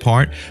 You can be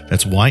part.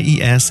 That's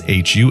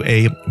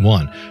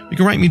YESHUA-1. You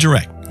can write me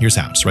direct. Here's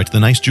how. Just write to the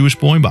Nice Jewish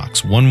Boy,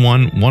 Box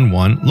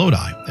 1111,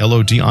 Lodi,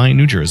 Lodi,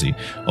 New Jersey,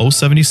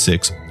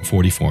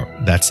 07644.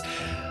 That's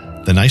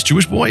the Nice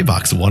Jewish Boy,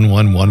 Box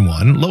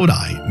 1111,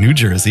 Lodi, New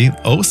Jersey,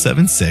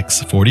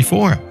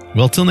 07644.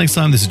 Well, till next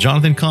time, this is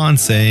Jonathan Cahn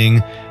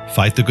saying,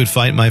 fight the good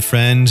fight, my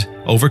friend.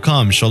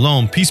 Overcome.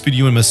 Shalom. Peace be to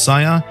you in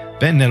Messiah,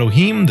 Ben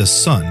Elohim, the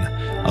Son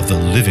of the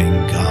living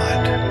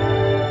God.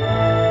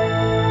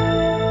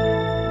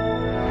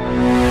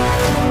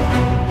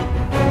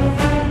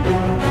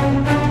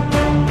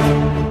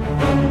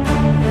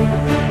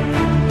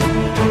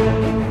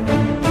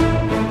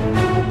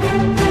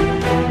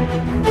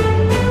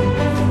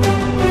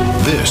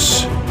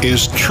 This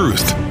is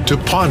Truth to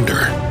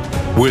Ponder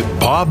with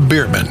Bob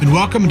Bierman. And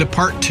welcome to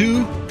part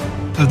 2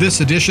 of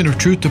this edition of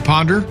Truth to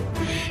Ponder.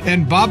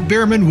 And Bob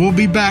Bierman will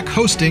be back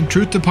hosting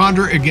Truth to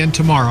Ponder again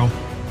tomorrow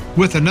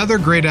with another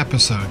great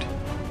episode.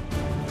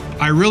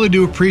 I really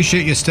do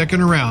appreciate you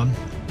sticking around.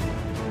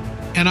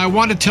 And I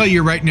want to tell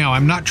you right now,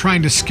 I'm not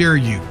trying to scare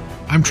you.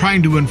 I'm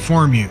trying to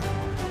inform you.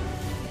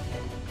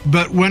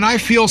 But when I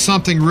feel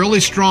something really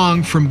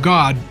strong from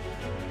God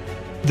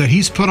that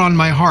He's put on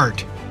my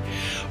heart,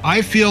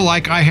 I feel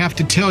like I have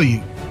to tell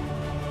you.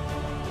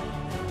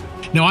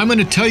 Now, I'm going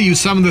to tell you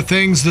some of the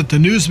things that the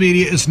news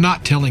media is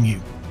not telling you.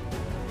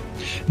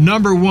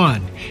 Number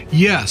one,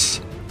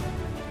 yes,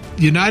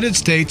 the United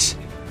States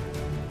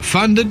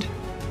funded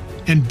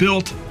and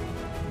built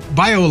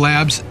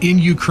biolabs in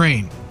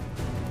Ukraine.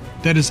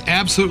 That has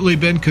absolutely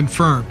been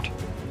confirmed.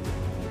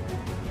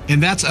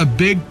 And that's a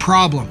big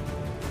problem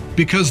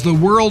because the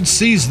world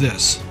sees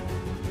this.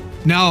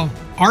 Now,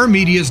 our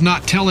media is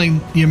not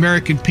telling the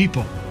American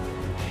people.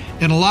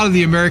 And a lot of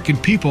the American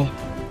people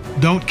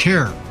don't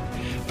care.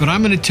 But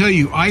I'm going to tell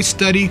you, I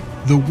study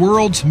the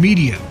world's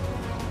media.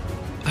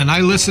 And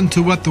I listen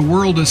to what the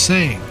world is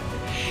saying.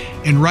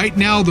 And right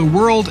now, the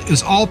world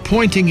is all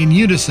pointing in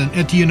unison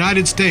at the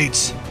United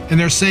States. And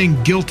they're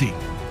saying guilty.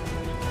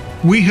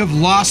 We have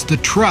lost the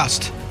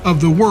trust of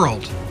the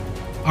world.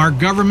 Our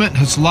government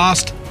has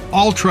lost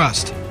all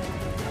trust.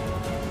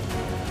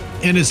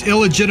 And as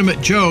illegitimate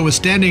Joe is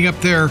standing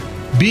up there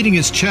beating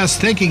his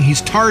chest thinking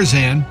he's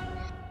Tarzan,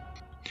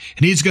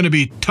 and he's going to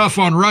be tough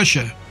on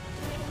Russia.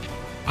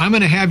 I'm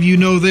going to have you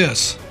know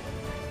this.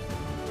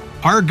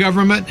 Our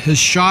government has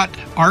shot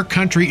our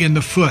country in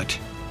the foot.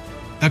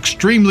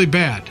 Extremely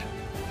bad.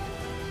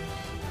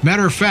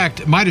 Matter of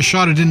fact, it might have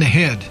shot it in the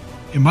head.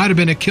 It might have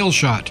been a kill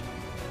shot.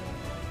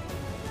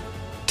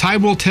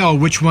 Time will tell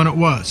which one it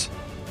was.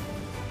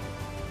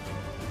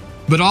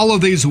 But all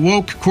of these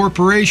woke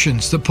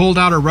corporations that pulled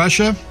out of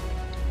Russia,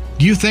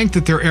 do you think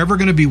that they're ever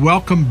going to be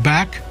welcomed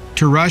back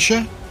to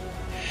Russia?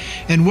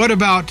 And what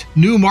about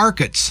new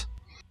markets,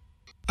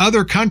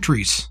 other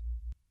countries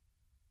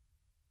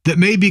that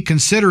may be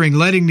considering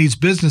letting these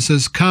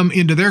businesses come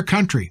into their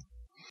country?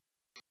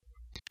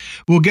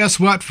 Well, guess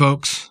what,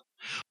 folks?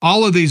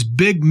 All of these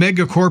big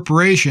mega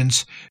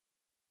corporations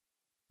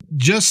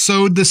just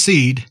sowed the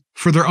seed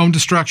for their own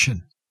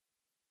destruction.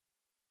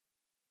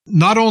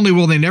 Not only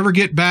will they never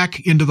get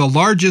back into the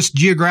largest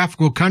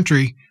geographical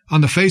country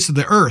on the face of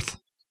the earth,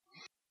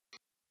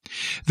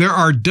 there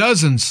are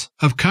dozens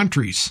of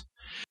countries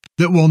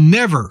that will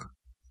never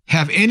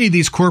have any of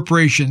these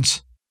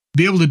corporations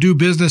be able to do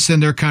business in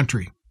their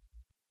country.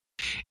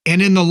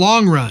 And in the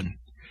long run,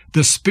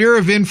 the sphere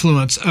of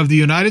influence of the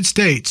United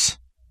States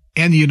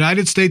and the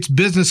United States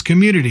business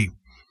community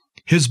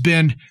has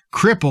been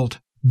crippled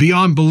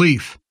beyond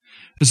belief.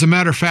 As a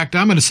matter of fact,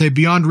 I'm going to say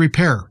beyond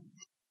repair.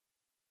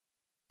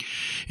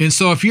 And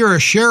so if you're a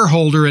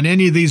shareholder in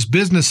any of these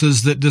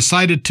businesses that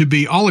decided to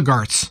be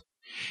oligarchs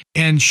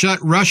and shut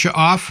Russia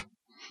off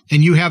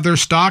and you have their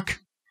stock,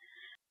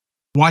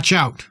 watch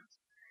out,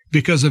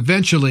 because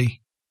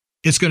eventually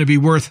it's going to be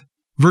worth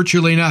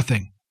virtually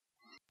nothing.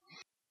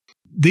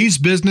 these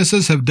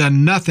businesses have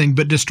done nothing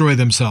but destroy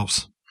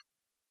themselves.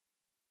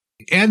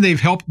 And they've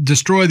helped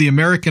destroy the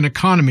American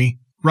economy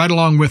right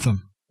along with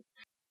them.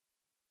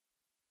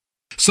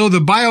 So the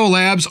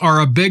biolabs are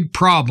a big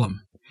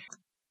problem.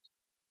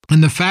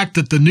 And the fact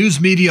that the news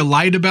media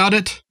lied about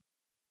it,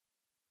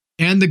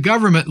 and the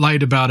government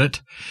lied about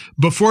it,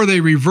 before they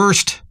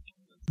reversed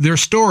their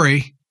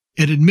story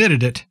and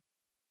admitted it,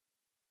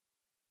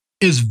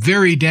 is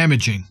very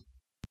damaging.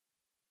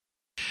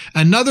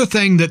 Another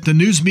thing that the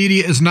news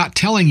media is not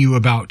telling you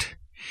about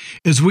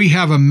is we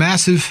have a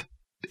massive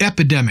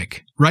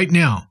epidemic right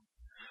now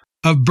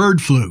of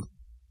bird flu.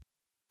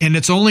 And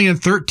it's only in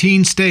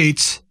 13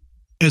 states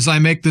as I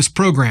make this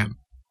program.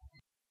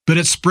 But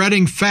it's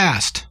spreading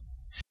fast.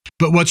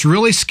 But what's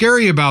really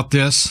scary about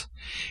this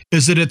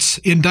is that it's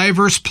in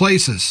diverse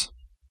places.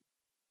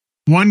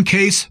 One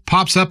case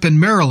pops up in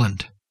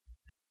Maryland.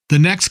 The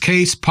next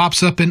case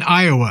pops up in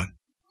Iowa.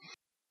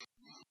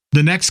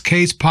 The next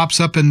case pops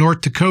up in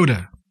North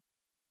Dakota.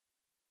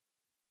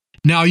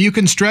 Now, you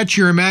can stretch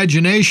your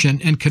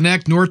imagination and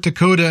connect North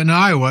Dakota and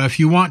Iowa if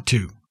you want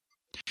to.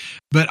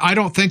 But I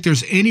don't think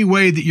there's any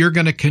way that you're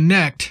going to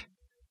connect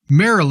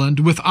Maryland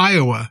with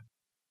Iowa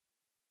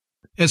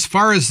as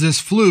far as this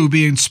flu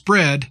being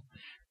spread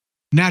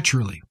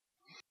naturally.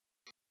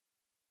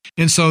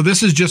 And so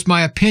this is just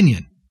my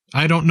opinion.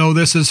 I don't know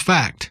this as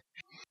fact.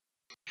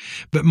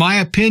 But my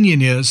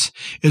opinion is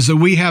that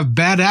we have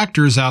bad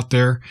actors out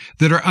there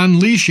that are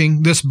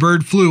unleashing this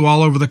bird flu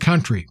all over the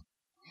country.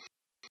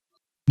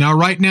 Now,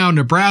 right now,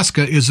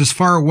 Nebraska is as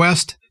far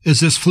west as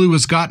this flu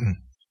has gotten.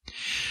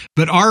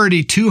 But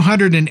already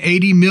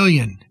 280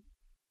 million,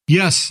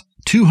 yes,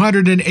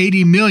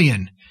 280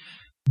 million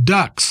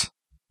ducks,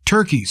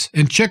 turkeys,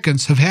 and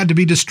chickens have had to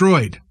be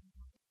destroyed.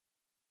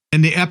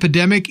 And the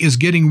epidemic is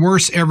getting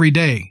worse every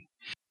day.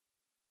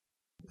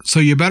 So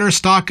you better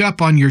stock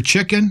up on your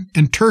chicken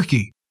and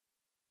turkey,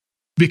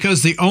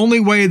 because the only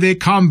way they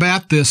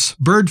combat this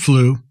bird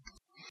flu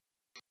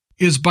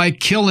is by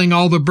killing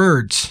all the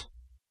birds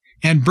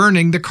and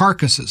burning the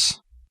carcasses.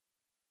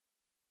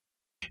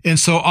 And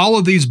so all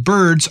of these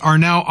birds are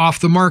now off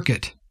the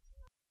market.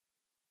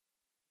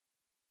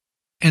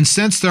 And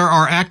since there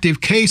are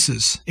active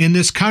cases in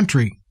this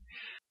country,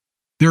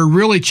 they're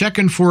really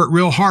checking for it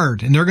real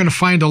hard, and they're going to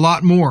find a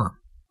lot more.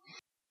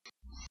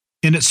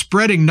 And it's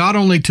spreading not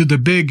only to the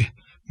big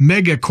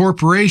mega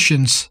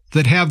corporations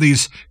that have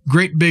these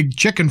great big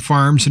chicken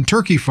farms and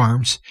turkey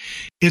farms,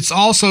 it's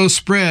also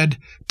spread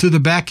to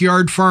the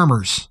backyard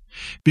farmers,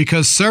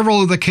 because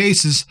several of the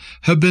cases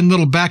have been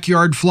little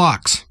backyard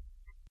flocks.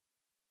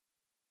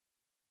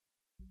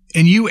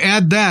 And you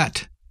add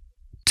that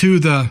to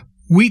the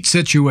wheat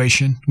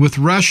situation with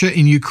Russia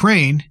and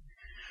Ukraine,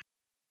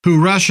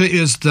 who Russia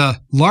is the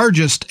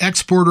largest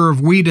exporter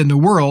of wheat in the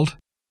world,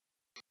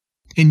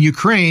 and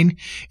Ukraine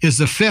is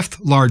the 5th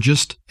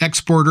largest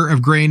exporter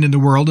of grain in the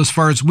world as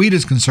far as wheat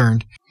is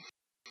concerned.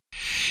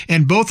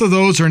 And both of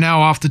those are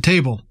now off the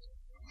table.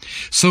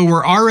 So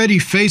we're already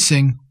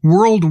facing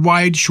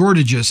worldwide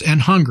shortages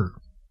and hunger.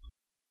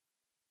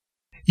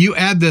 You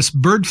add this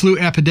bird flu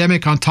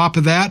epidemic on top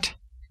of that,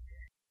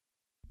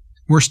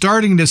 we're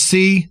starting to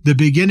see the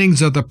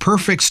beginnings of the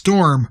perfect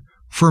storm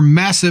for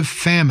massive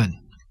famine.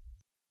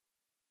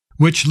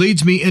 Which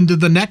leads me into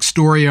the next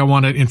story I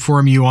want to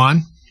inform you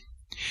on.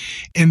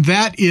 And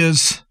that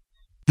is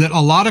that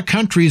a lot of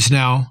countries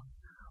now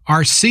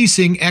are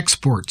ceasing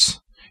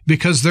exports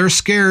because they're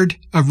scared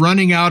of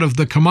running out of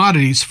the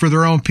commodities for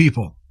their own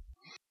people.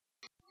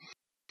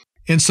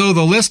 And so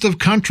the list of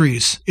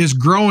countries is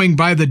growing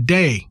by the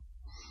day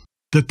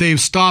that they've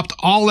stopped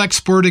all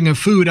exporting of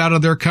food out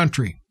of their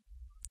country.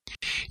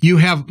 You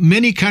have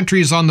many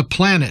countries on the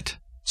planet,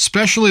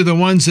 especially the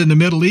ones in the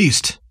Middle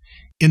East,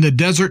 in the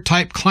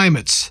desert-type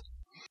climates.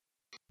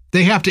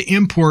 They have to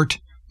import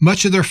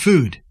much of their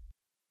food.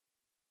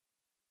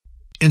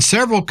 And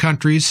several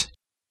countries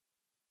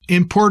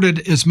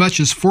imported as much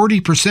as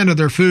 40% of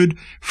their food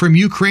from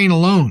Ukraine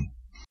alone.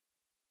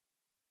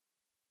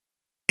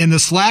 And the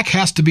slack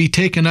has to be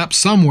taken up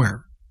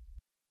somewhere.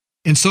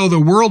 And so the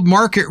world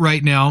market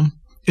right now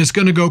is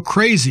going to go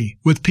crazy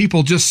with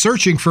people just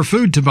searching for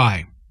food to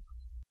buy.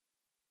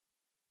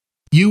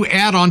 You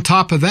add on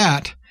top of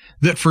that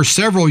for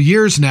several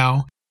years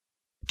now,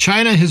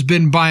 China has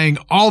been buying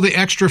all the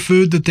extra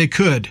food that they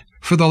could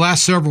for the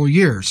last several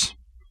years.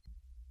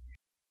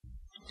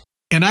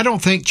 And I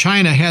don't think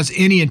China has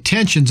any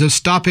intentions of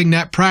stopping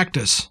that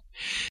practice.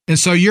 And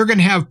so you're going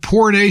to have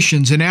poor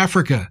nations in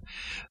Africa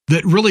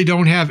that really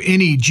don't have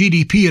any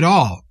GDP at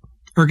all,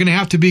 are going to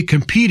have to be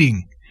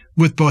competing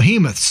with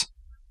behemoths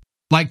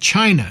like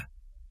China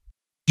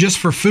just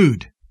for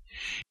food.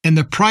 And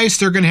the price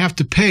they're going to have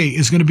to pay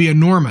is going to be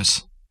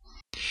enormous.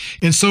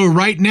 And so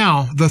right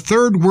now, the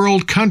third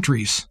world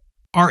countries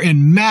are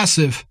in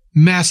massive,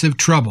 massive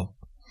trouble.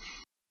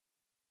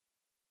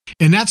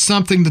 And that's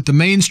something that the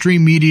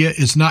mainstream media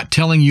is not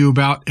telling you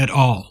about at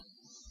all.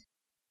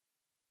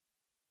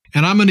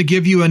 And I'm going to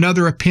give you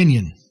another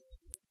opinion.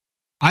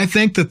 I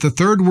think that the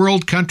third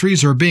world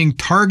countries are being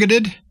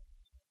targeted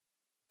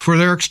for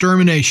their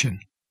extermination.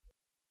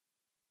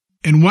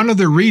 And one of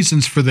the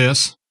reasons for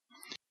this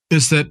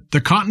is that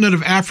the continent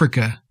of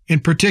Africa, in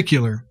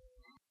particular,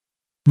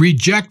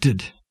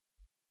 rejected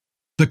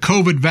the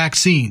COVID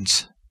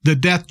vaccines, the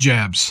death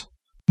jabs,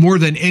 more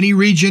than any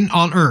region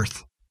on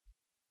earth.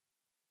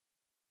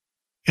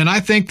 And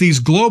I think these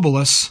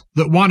globalists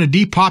that want to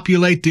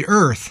depopulate the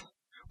earth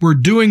were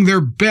doing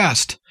their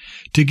best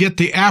to get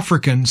the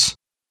Africans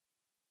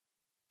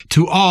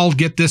to all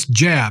get this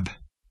jab,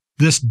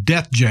 this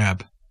death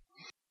jab.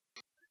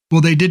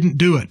 Well, they didn't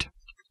do it.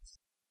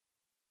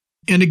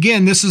 And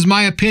again, this is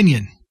my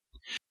opinion.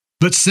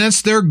 But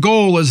since their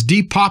goal is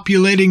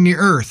depopulating the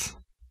earth,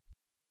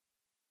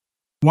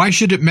 why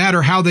should it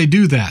matter how they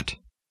do that?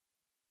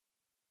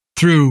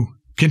 Through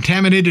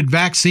contaminated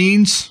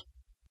vaccines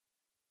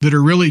that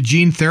are really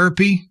gene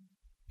therapy,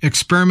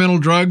 experimental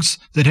drugs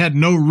that had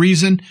no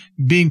reason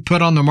being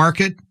put on the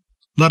market,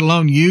 let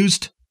alone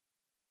used?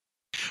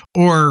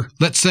 Or,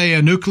 let's say,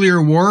 a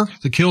nuclear war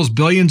that kills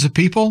billions of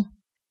people?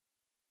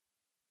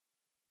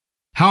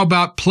 How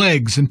about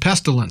plagues and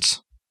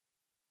pestilence?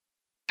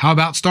 How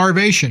about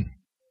starvation?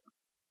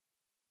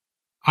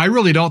 I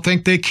really don't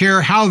think they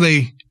care how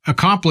they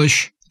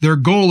accomplish their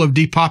goal of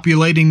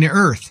depopulating the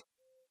earth.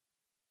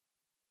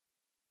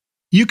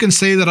 You can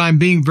say that I'm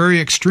being very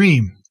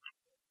extreme,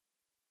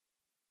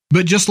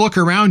 but just look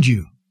around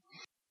you.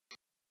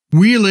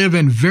 We live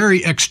in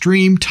very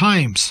extreme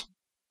times.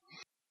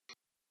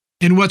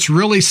 And what's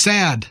really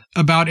sad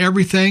about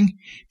everything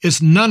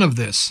is none of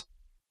this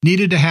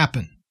needed to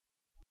happen.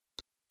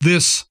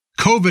 This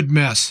COVID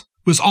mess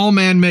was all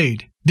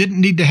man-made,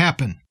 didn't need to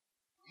happen.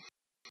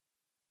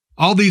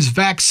 All these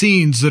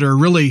vaccines that are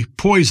really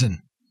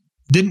poison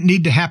didn't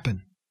need to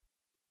happen.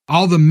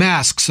 All the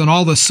masks and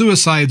all the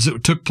suicides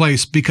that took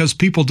place because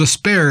people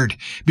despaired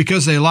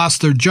because they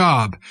lost their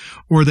job,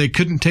 or they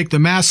couldn't take the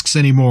masks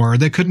anymore, or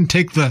they couldn't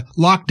take the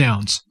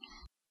lockdowns,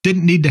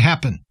 didn't need to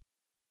happen.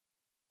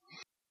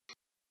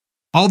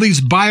 All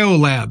these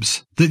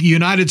biolabs that the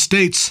United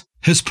States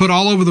has put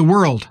all over the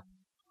world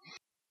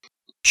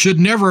should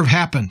never have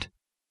happened.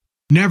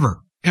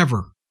 Never,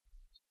 ever.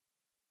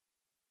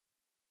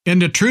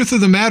 And the truth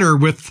of the matter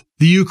with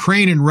the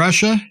Ukraine and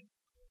Russia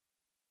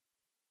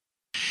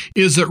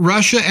is that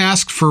Russia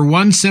asked for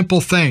one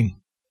simple thing.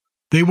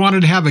 They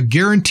wanted to have a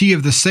guarantee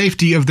of the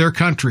safety of their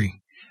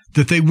country,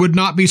 that they would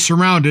not be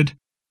surrounded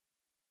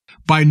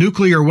by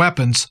nuclear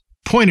weapons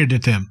pointed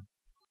at them.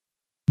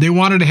 They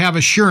wanted to have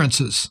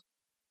assurances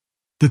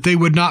that they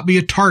would not be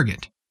a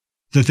target,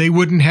 that they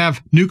wouldn't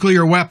have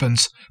nuclear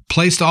weapons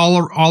placed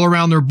all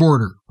around their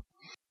border.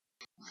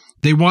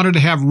 They wanted to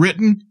have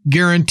written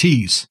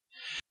guarantees.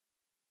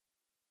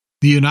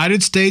 The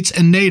United States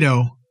and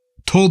NATO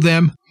told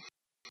them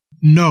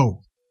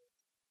no.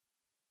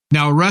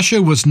 Now,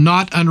 Russia was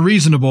not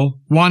unreasonable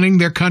wanting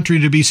their country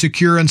to be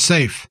secure and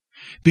safe,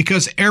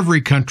 because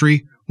every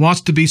country wants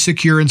to be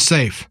secure and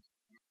safe.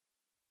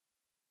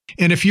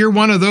 And if you're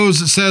one of those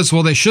that says,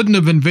 well, they shouldn't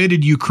have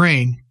invaded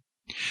Ukraine,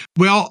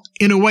 well,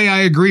 in a way,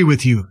 I agree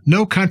with you.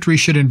 No country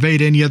should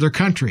invade any other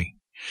country.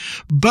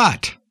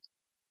 But,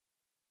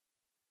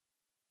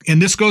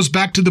 and this goes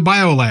back to the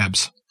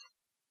biolabs,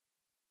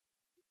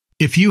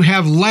 if you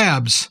have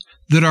labs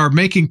that are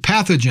making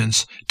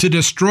pathogens to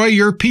destroy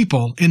your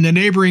people in the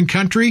neighboring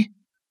country,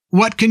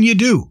 what can you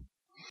do?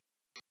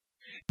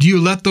 Do you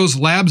let those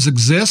labs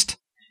exist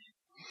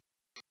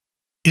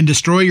and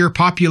destroy your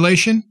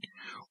population?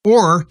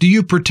 Or do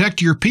you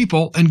protect your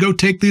people and go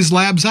take these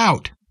labs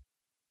out?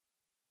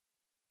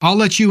 I'll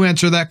let you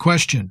answer that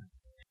question.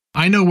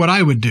 I know what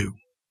I would do.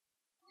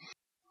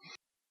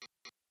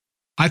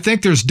 I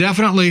think there's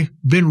definitely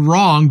been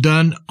wrong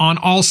done on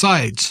all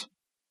sides.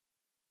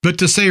 But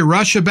to say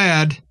Russia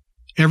bad,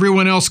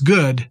 everyone else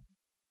good,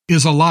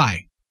 is a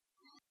lie.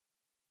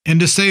 And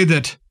to say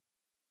that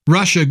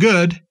Russia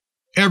good,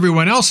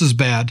 everyone else is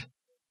bad,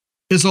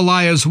 is a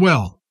lie as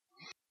well.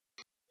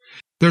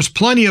 There's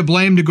plenty of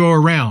blame to go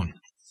around.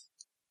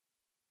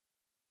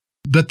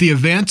 But the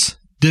events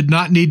did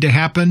not need to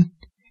happen,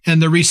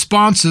 and the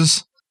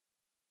responses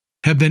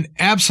have been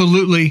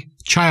absolutely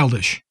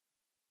childish.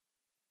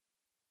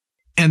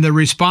 And the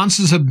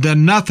responses have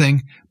done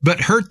nothing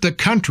but hurt the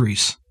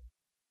countries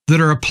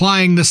that are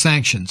applying the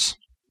sanctions.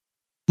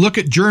 Look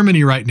at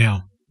Germany right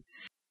now.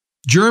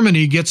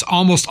 Germany gets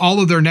almost all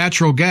of their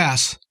natural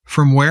gas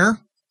from where?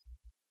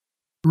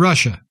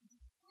 Russia.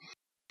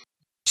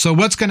 So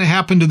what's going to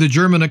happen to the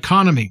German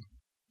economy?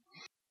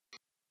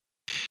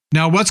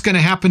 Now, what's going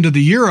to happen to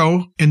the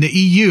euro and the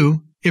EU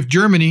if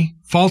Germany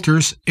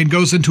falters and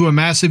goes into a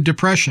massive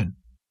depression?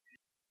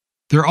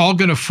 They're all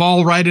going to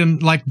fall right in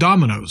like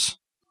dominoes.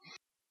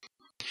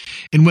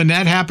 And when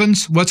that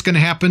happens, what's going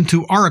to happen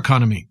to our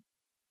economy?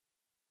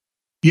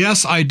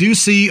 Yes, I do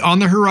see on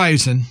the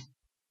horizon,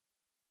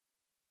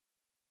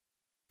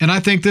 and I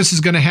think this is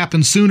going to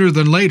happen sooner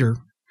than later,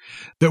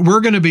 that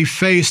we're going to be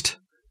faced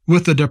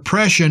with a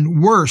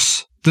depression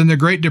worse than the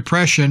Great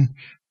Depression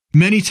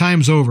many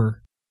times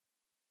over.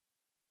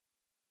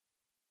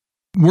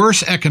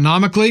 Worse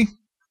economically,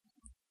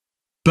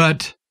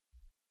 but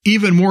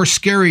even more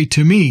scary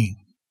to me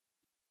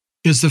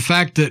is the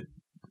fact that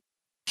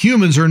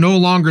Humans are no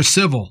longer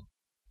civil.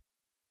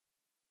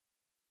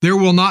 There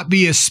will not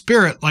be a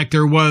spirit like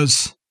there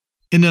was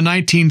in the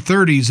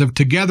 1930s of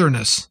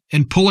togetherness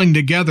and pulling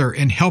together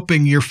and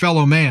helping your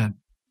fellow man.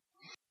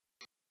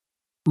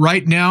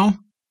 Right now,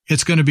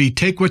 it's going to be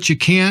take what you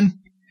can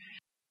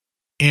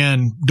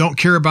and don't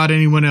care about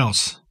anyone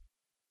else.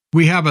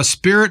 We have a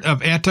spirit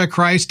of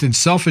antichrist and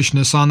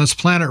selfishness on this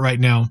planet right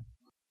now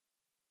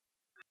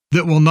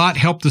that will not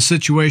help the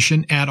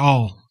situation at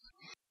all.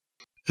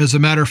 As a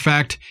matter of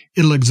fact,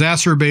 it'll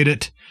exacerbate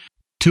it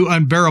to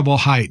unbearable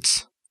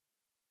heights.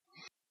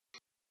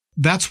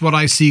 That's what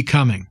I see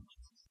coming.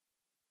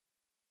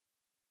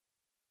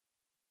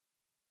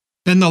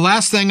 And the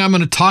last thing I'm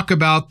going to talk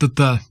about that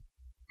the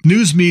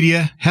news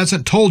media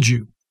hasn't told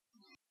you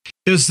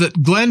is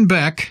that Glenn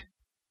Beck,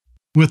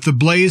 with the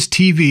Blaze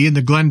TV and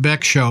the Glenn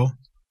Beck Show,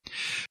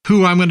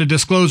 who I'm going to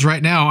disclose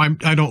right now,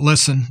 I don't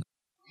listen.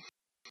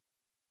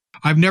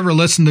 I've never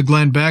listened to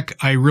Glenn Beck.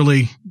 I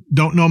really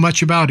don't know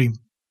much about him.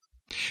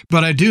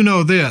 But I do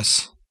know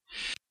this.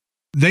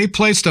 They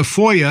placed a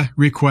FOIA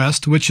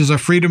request, which is a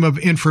Freedom of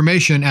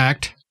Information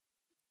Act,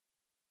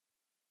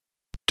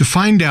 to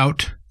find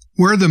out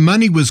where the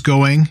money was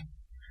going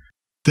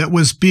that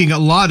was being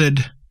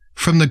allotted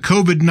from the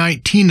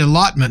COVID-19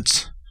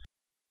 allotments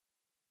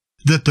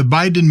that the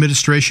Biden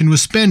administration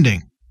was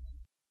spending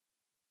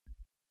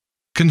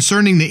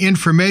concerning the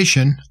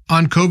information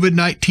on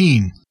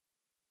COVID-19.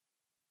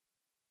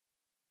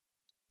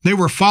 They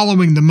were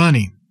following the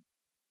money.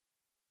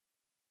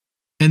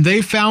 And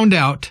they found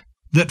out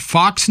that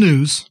Fox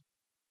News,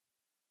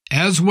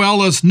 as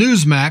well as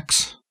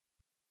Newsmax,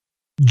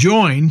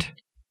 joined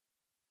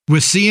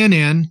with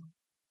CNN,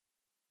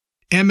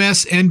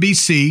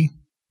 MSNBC,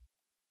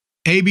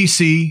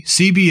 ABC,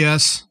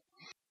 CBS,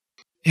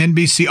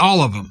 NBC,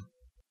 all of them,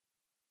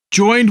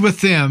 joined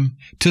with them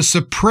to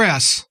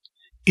suppress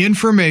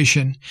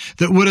information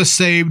that would have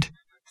saved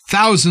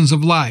thousands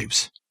of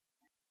lives.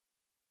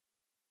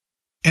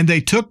 And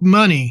they took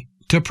money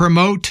to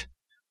promote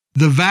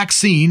the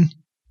vaccine,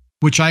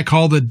 which I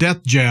call the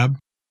death jab.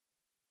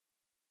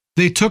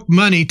 They took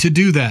money to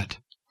do that.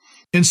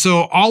 And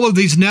so all of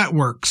these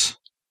networks,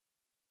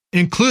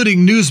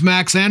 including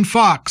Newsmax and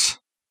Fox,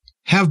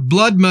 have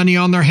blood money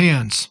on their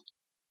hands.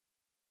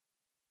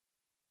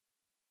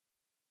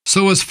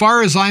 So as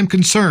far as I'm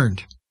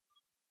concerned,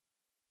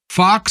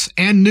 Fox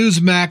and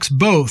Newsmax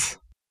both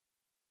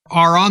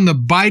are on the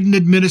Biden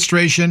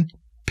administration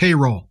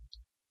payroll.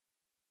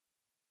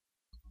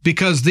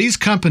 Because these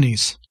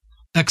companies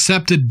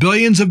accepted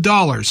billions of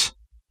dollars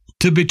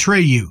to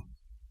betray you.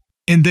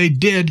 And they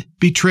did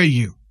betray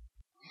you.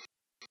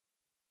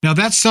 Now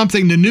that's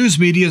something the news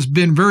media has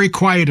been very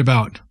quiet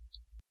about.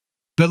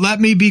 But let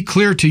me be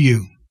clear to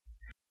you.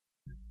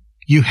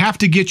 You have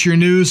to get your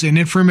news and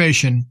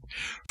information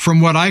from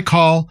what I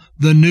call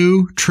the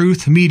new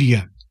truth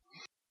media.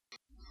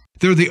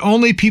 They're the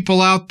only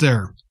people out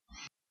there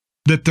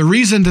that the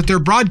reason that they're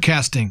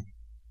broadcasting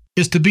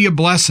is to be a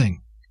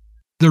blessing.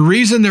 The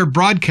reason they're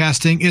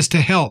broadcasting is to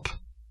help.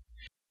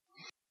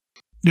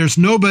 There's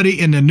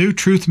nobody in the new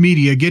truth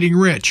media getting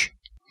rich.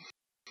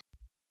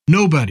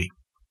 Nobody.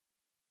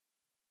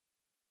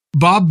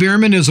 Bob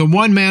Bierman is a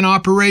one-man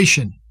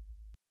operation,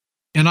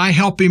 and I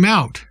help him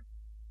out,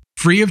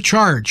 free of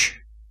charge.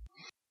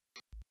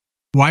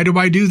 Why do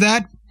I do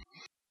that?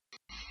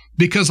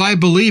 Because I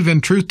believe in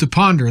Truth to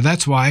Ponder,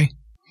 that's why.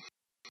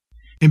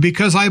 And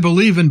because I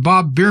believe in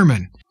Bob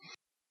Bierman,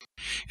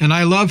 and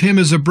I love him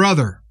as a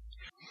brother.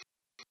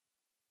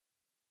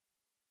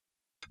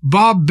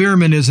 Bob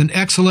Bierman is an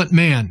excellent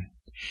man,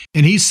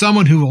 and he's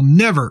someone who will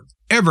never,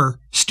 ever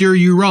steer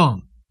you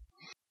wrong.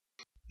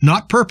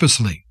 Not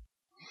purposely.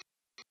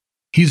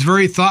 He's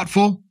very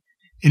thoughtful,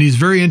 and he's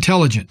very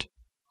intelligent.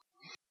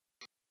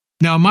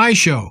 Now, my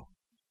show,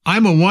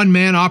 I'm a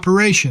one-man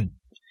operation.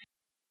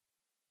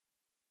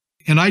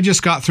 And I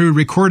just got through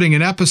recording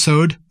an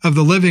episode of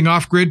the Living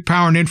Off-Grid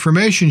Power and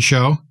Information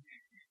Show,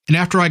 and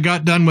after I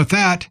got done with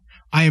that,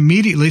 I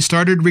immediately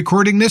started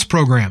recording this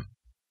program.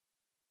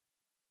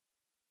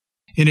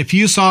 And if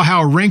you saw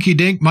how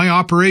rinky-dink my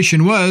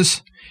operation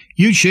was,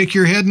 you'd shake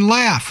your head and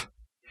laugh.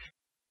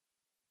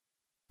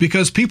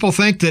 Because people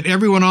think that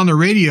everyone on the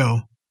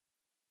radio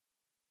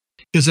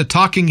is a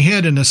talking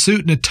head in a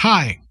suit and a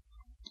tie.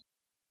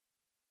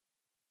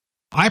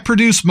 I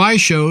produce my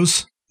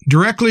shows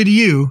directly to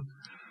you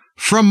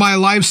from my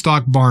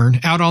livestock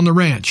barn out on the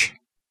ranch.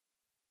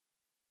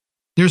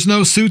 There's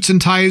no suits and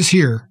ties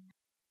here.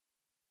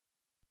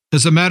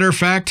 As a matter of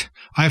fact,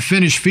 I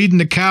finish feeding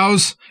the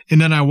cows,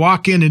 and then I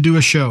walk in and do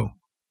a show.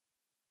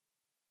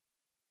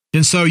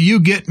 And so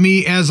you get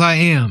me as I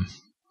am.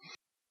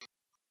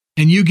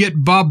 And you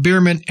get Bob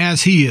Bierman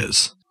as he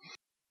is.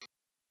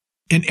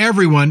 And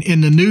everyone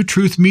in the new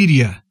truth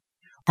media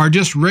are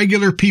just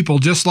regular people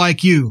just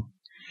like you.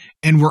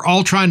 And we're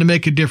all trying to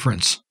make a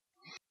difference.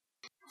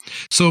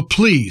 So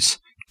please,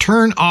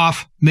 turn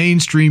off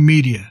mainstream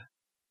media.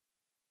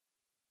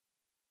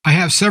 I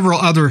have several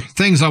other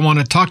things I want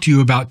to talk to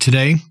you about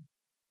today.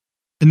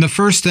 And the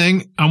first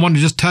thing I want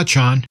to just touch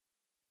on,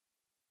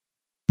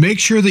 Make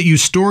sure that you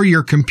store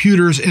your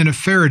computers in a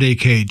Faraday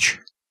cage.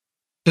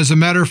 As a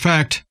matter of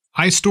fact,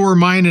 I store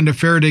mine in a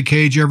Faraday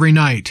cage every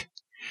night.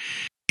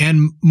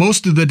 And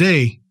most of the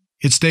day,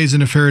 it stays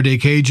in a Faraday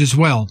cage as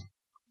well.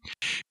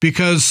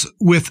 Because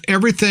with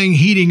everything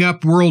heating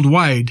up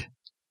worldwide,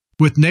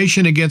 with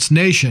nation against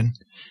nation,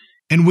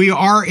 and we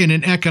are in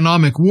an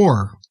economic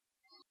war,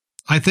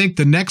 I think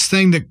the next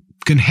thing that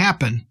can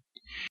happen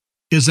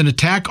is an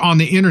attack on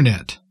the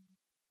internet.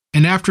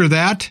 And after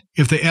that,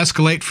 if they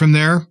escalate from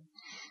there,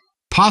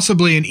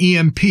 possibly an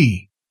EMP.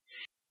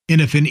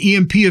 And if an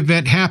EMP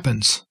event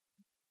happens,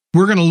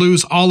 we're going to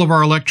lose all of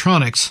our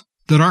electronics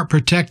that aren't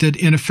protected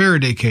in a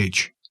Faraday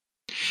cage.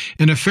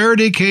 And a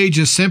Faraday cage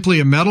is simply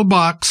a metal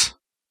box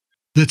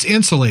that's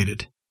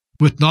insulated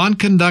with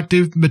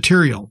non-conductive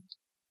material.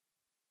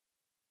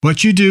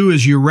 What you do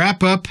is you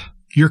wrap up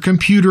your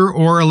computer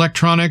or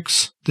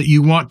electronics that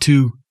you want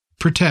to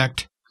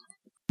protect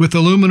with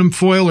aluminum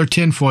foil or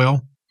tin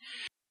foil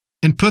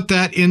and put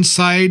that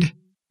inside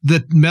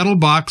the metal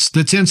box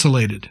that's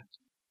insulated.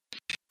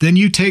 Then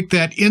you take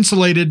that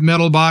insulated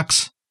metal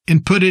box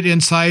and put it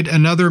inside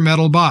another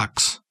metal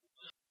box.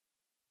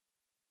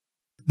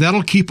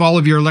 That'll keep all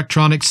of your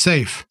electronics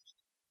safe.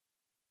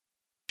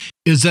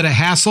 Is it a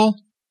hassle?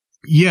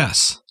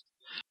 Yes,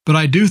 but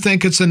I do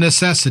think it's a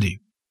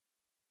necessity.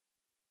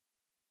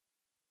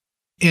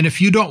 And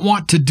if you don't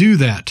want to do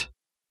that,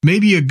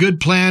 maybe a good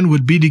plan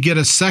would be to get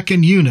a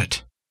second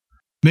unit,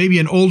 maybe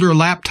an older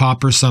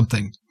laptop or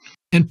something,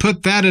 and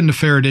put that in the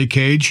Faraday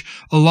cage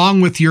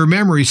along with your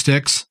memory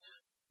sticks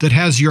that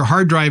has your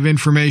hard drive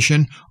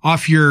information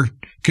off your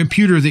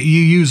computer that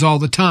you use all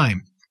the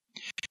time,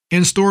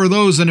 and store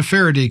those in a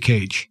Faraday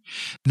cage.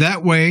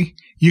 That way,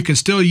 you can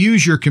still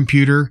use your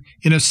computer,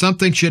 and if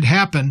something should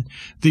happen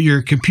that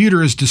your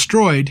computer is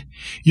destroyed,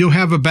 you'll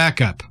have a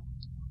backup.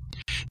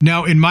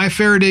 Now, in my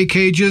Faraday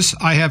cages,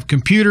 I have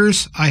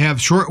computers, I have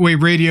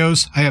shortwave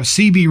radios, I have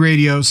CB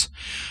radios,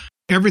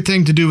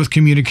 everything to do with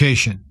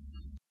communication.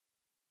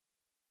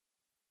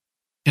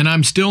 And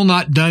I'm still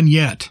not done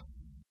yet.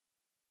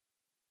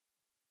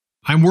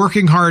 I'm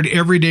working hard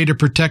every day to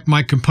protect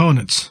my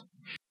components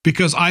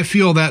because I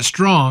feel that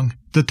strong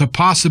that the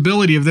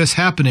possibility of this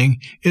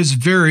happening is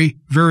very,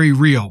 very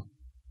real.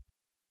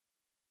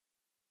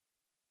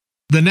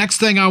 The next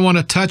thing I want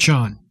to touch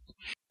on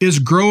is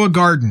grow a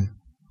garden.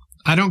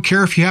 I don't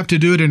care if you have to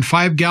do it in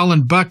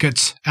 5-gallon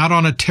buckets out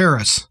on a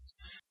terrace.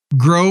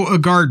 Grow a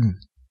garden.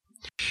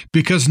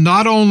 Because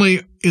not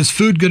only is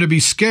food going to be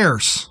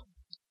scarce,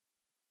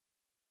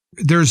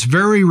 there's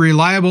very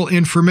reliable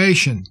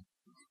information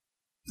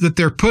that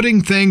they're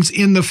putting things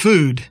in the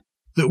food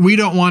that we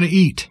don't want to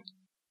eat.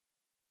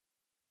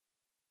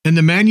 And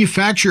the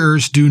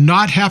manufacturers do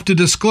not have to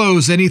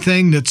disclose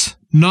anything that's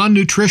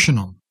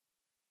non-nutritional.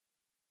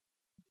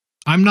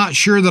 I'm not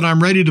sure that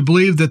I'm ready to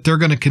believe that they're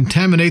going to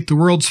contaminate the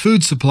world's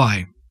food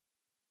supply.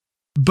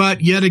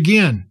 But yet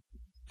again,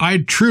 I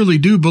truly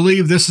do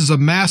believe this is a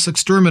mass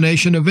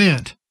extermination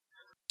event.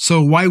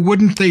 So why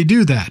wouldn't they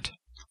do that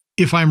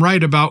if I'm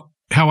right about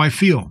how I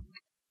feel?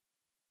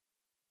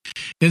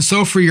 And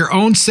so for your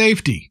own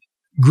safety,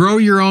 grow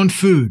your own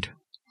food.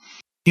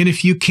 And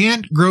if you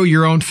can't grow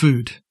your own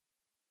food,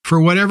 for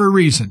whatever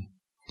reason,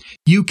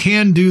 you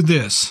can do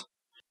this.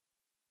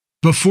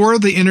 Before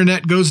the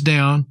internet goes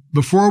down,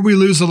 before we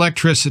lose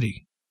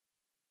electricity,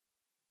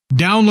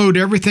 download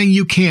everything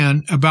you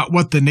can about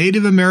what the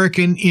Native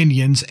American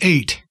Indians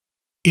ate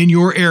in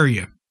your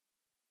area.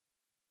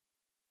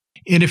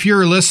 And if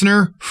you're a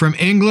listener from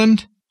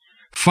England,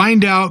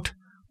 find out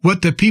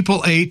what the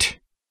people ate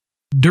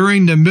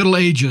during the Middle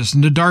Ages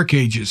and the Dark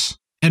Ages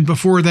and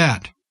before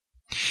that.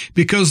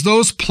 Because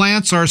those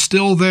plants are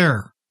still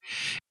there.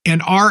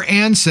 And our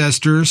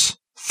ancestors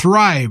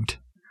thrived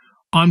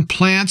on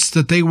plants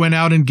that they went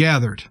out and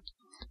gathered.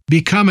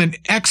 Become an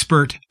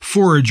expert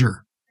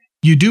forager.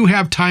 You do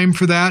have time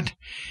for that.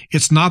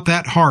 It's not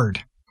that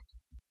hard.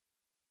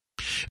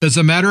 As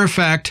a matter of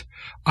fact,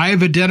 I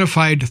have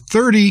identified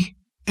 30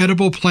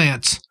 edible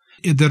plants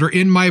that are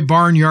in my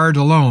barnyard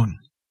alone.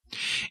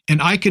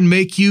 And I can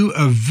make you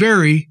a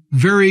very,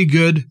 very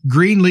good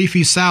green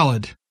leafy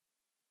salad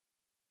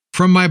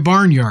from my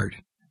barnyard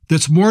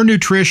that's more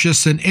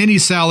nutritious than any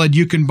salad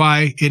you can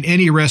buy in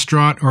any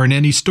restaurant or in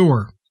any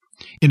store.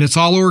 And it's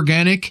all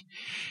organic,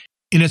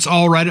 and it's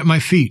all right at my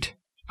feet.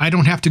 I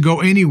don't have to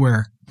go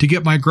anywhere to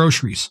get my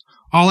groceries.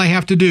 All I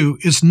have to do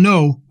is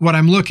know what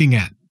I'm looking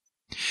at.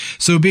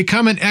 So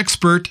become an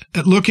expert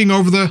at looking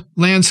over the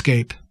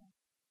landscape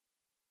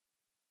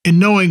and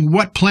knowing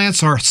what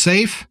plants are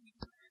safe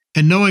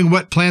and knowing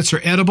what plants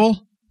are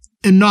edible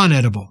and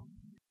non-edible.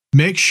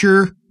 Make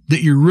sure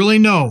that you really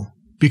know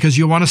because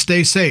you want to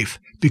stay safe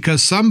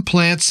because some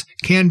plants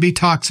can be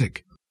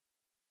toxic.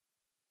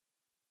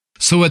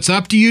 So it's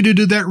up to you to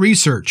do that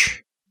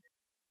research.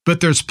 But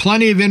there's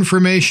plenty of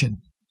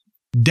information.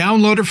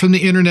 Download it from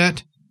the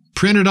internet,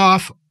 print it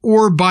off,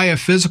 or buy a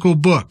physical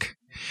book.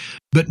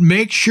 But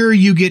make sure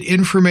you get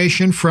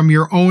information from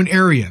your own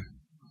area.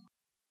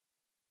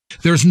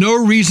 There's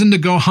no reason to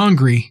go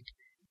hungry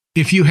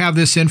if you have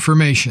this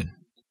information.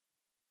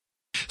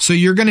 So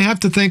you're going to have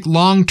to think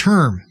long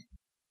term,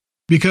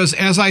 because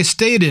as I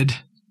stated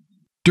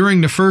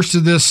during the first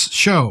of this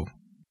show,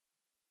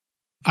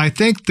 I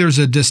think there's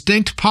a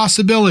distinct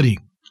possibility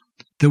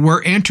that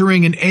we're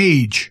entering an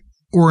age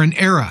or an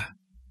era.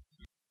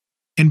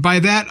 And by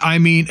that, I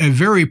mean a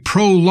very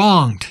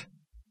prolonged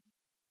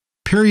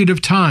period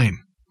of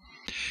time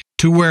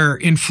to where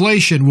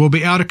inflation will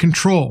be out of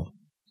control.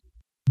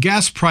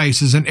 Gas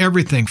prices and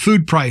everything,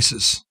 food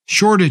prices,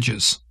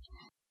 shortages.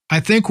 I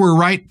think we're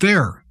right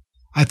there.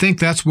 I think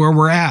that's where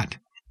we're at.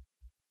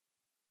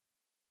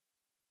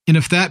 And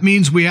if that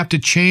means we have to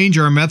change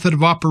our method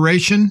of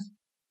operation,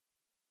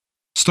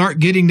 start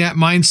getting that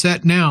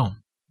mindset now.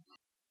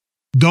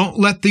 Don't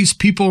let these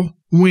people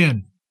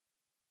win.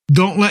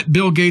 Don't let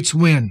Bill Gates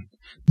win.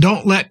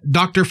 Don't let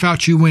Dr.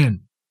 Fauci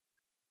win.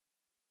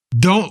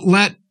 Don't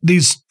let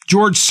these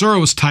George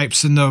Soros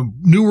types in the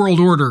New World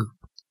Order,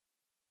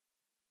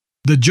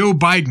 the Joe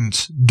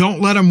Bidens,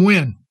 don't let them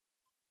win.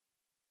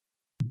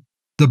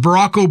 The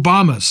Barack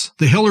Obamas,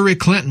 the Hillary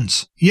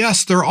Clintons,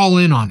 yes, they're all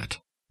in on it.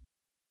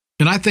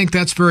 And I think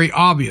that's very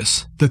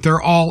obvious that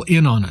they're all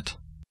in on it.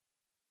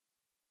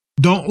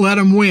 Don't let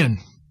them win.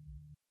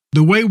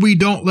 The way we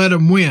don't let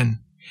them win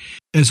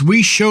is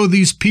we show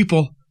these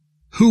people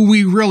who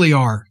we really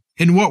are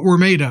and what we're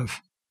made of.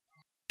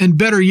 And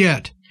better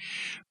yet,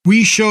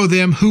 we show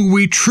them who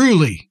we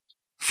truly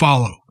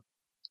follow.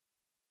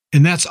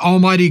 And that's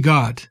Almighty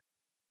God.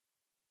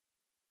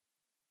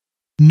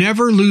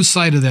 Never lose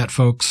sight of that,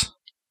 folks.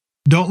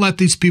 Don't let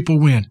these people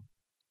win.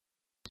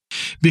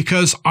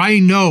 Because I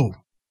know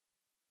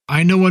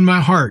in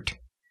my heart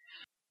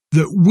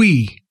that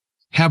we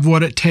have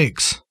what it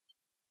takes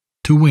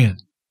to win.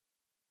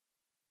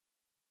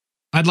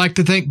 I'd like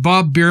to thank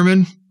Bob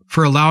Bierman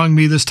for allowing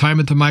me this time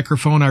at the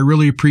microphone. I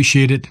really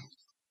appreciate it.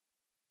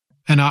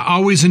 And I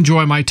always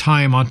enjoy my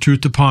time on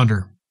Truth to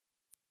Ponder.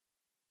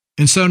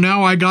 And so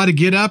now I got to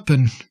get up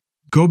and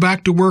go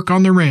back to work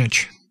on the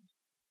ranch.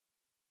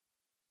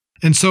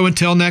 And so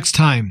until next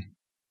time,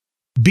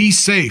 be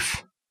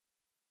safe.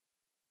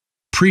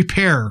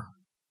 Prepare.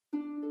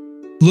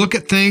 Look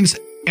at things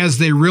as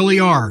they really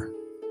are.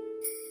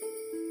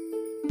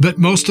 But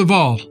most of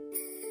all,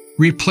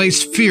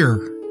 replace fear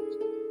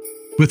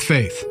with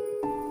faith.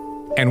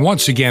 And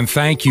once again,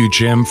 thank you,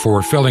 Jim,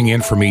 for filling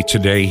in for me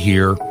today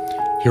here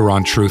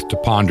on Truth to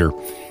Ponder.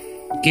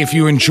 If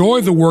you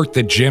enjoy the work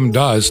that Jim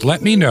does,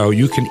 let me know.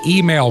 You can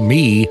email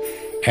me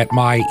at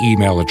my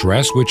email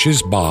address, which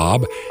is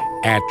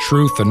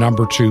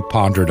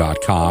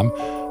bob@truth2ponder.com.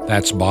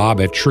 That's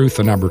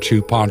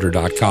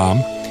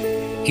bob@truth2ponder.com.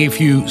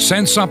 If you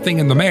send something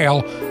in the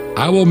mail,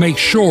 I will make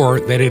sure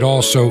that it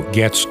also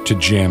gets to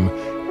Jim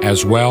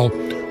as well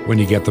when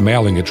you get the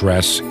mailing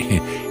address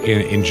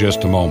in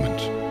just a moment.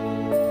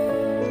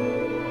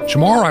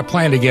 Tomorrow I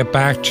plan to get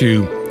back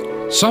to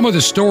some of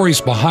the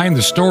stories behind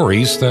the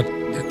stories that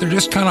they're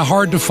just kind of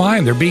hard to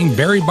find. They're being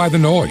buried by the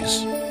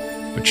noise.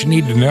 But you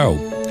need to know,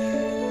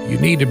 you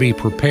need to be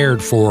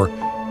prepared for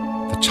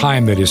the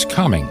time that is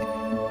coming.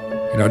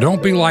 You know,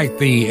 don't be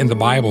like in the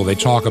Bible, they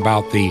talk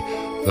about the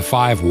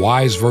 5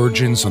 wise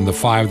virgins and the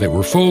 5 that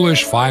were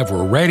foolish, 5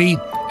 were ready,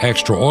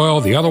 extra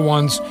oil. The other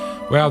ones,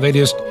 well, they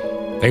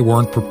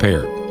weren't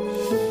prepared.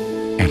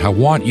 And I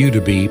want you to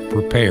be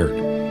prepared.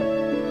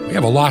 We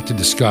have a lot to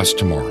discuss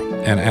tomorrow,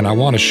 and I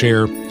want to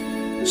share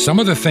some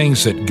of the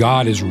things that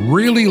God has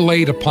really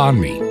laid upon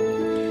me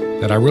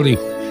that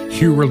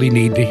you really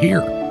need to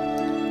hear.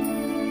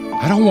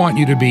 I don't want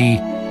you to be,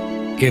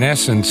 in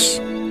essence,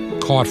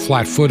 caught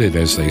flat-footed,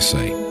 as they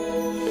say.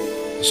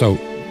 So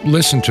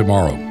listen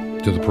tomorrow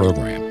to the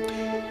program.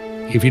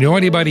 If you know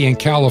anybody in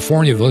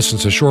California that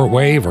listens to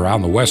shortwave or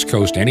on the West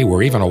Coast,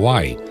 anywhere, even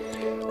Hawaii,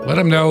 let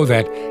them know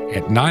that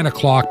at 9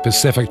 o'clock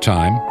Pacific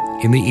time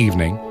in the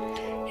evening,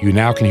 you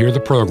now can hear the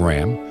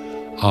program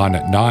on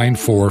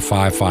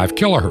 9455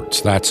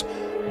 kilohertz. That's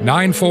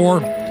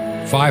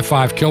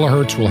 9455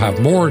 kilohertz. We'll have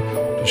more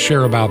to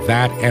share about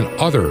that and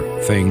other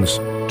things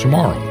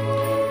tomorrow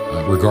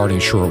regarding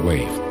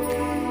shortwave.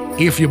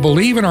 If you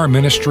believe in our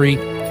ministry,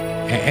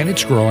 and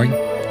it's growing,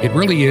 it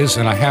really is,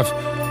 and I have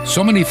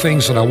so many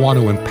things that I want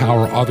to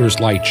empower others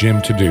like Jim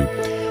to do,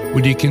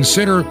 would you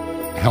consider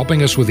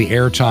helping us with the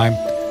airtime?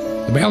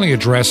 The mailing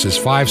address is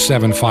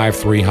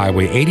 5753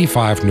 Highway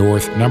 85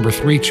 North, number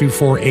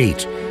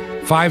 3248.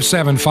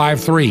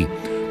 5753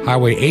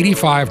 Highway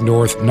 85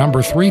 North,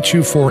 number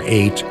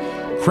 3248,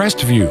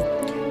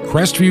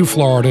 Crestview,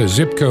 Florida,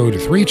 zip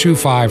code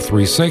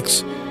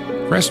 32536.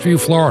 Crestview,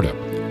 Florida,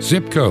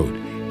 zip code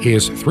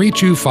is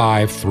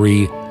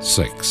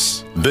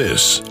 32536.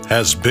 This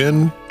has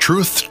been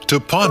Truth to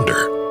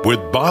Ponder with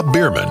Bob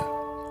Bierman.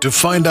 To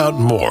find out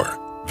more,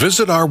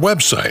 visit our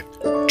website,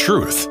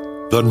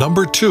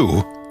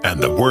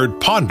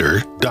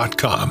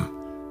 truth2ponder.com.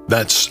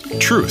 That's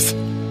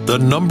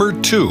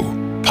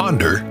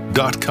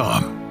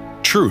truth2ponder.com.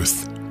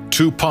 Truth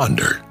to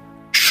Ponder,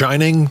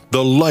 shining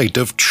the light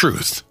of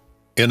truth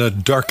in a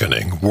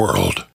darkening world.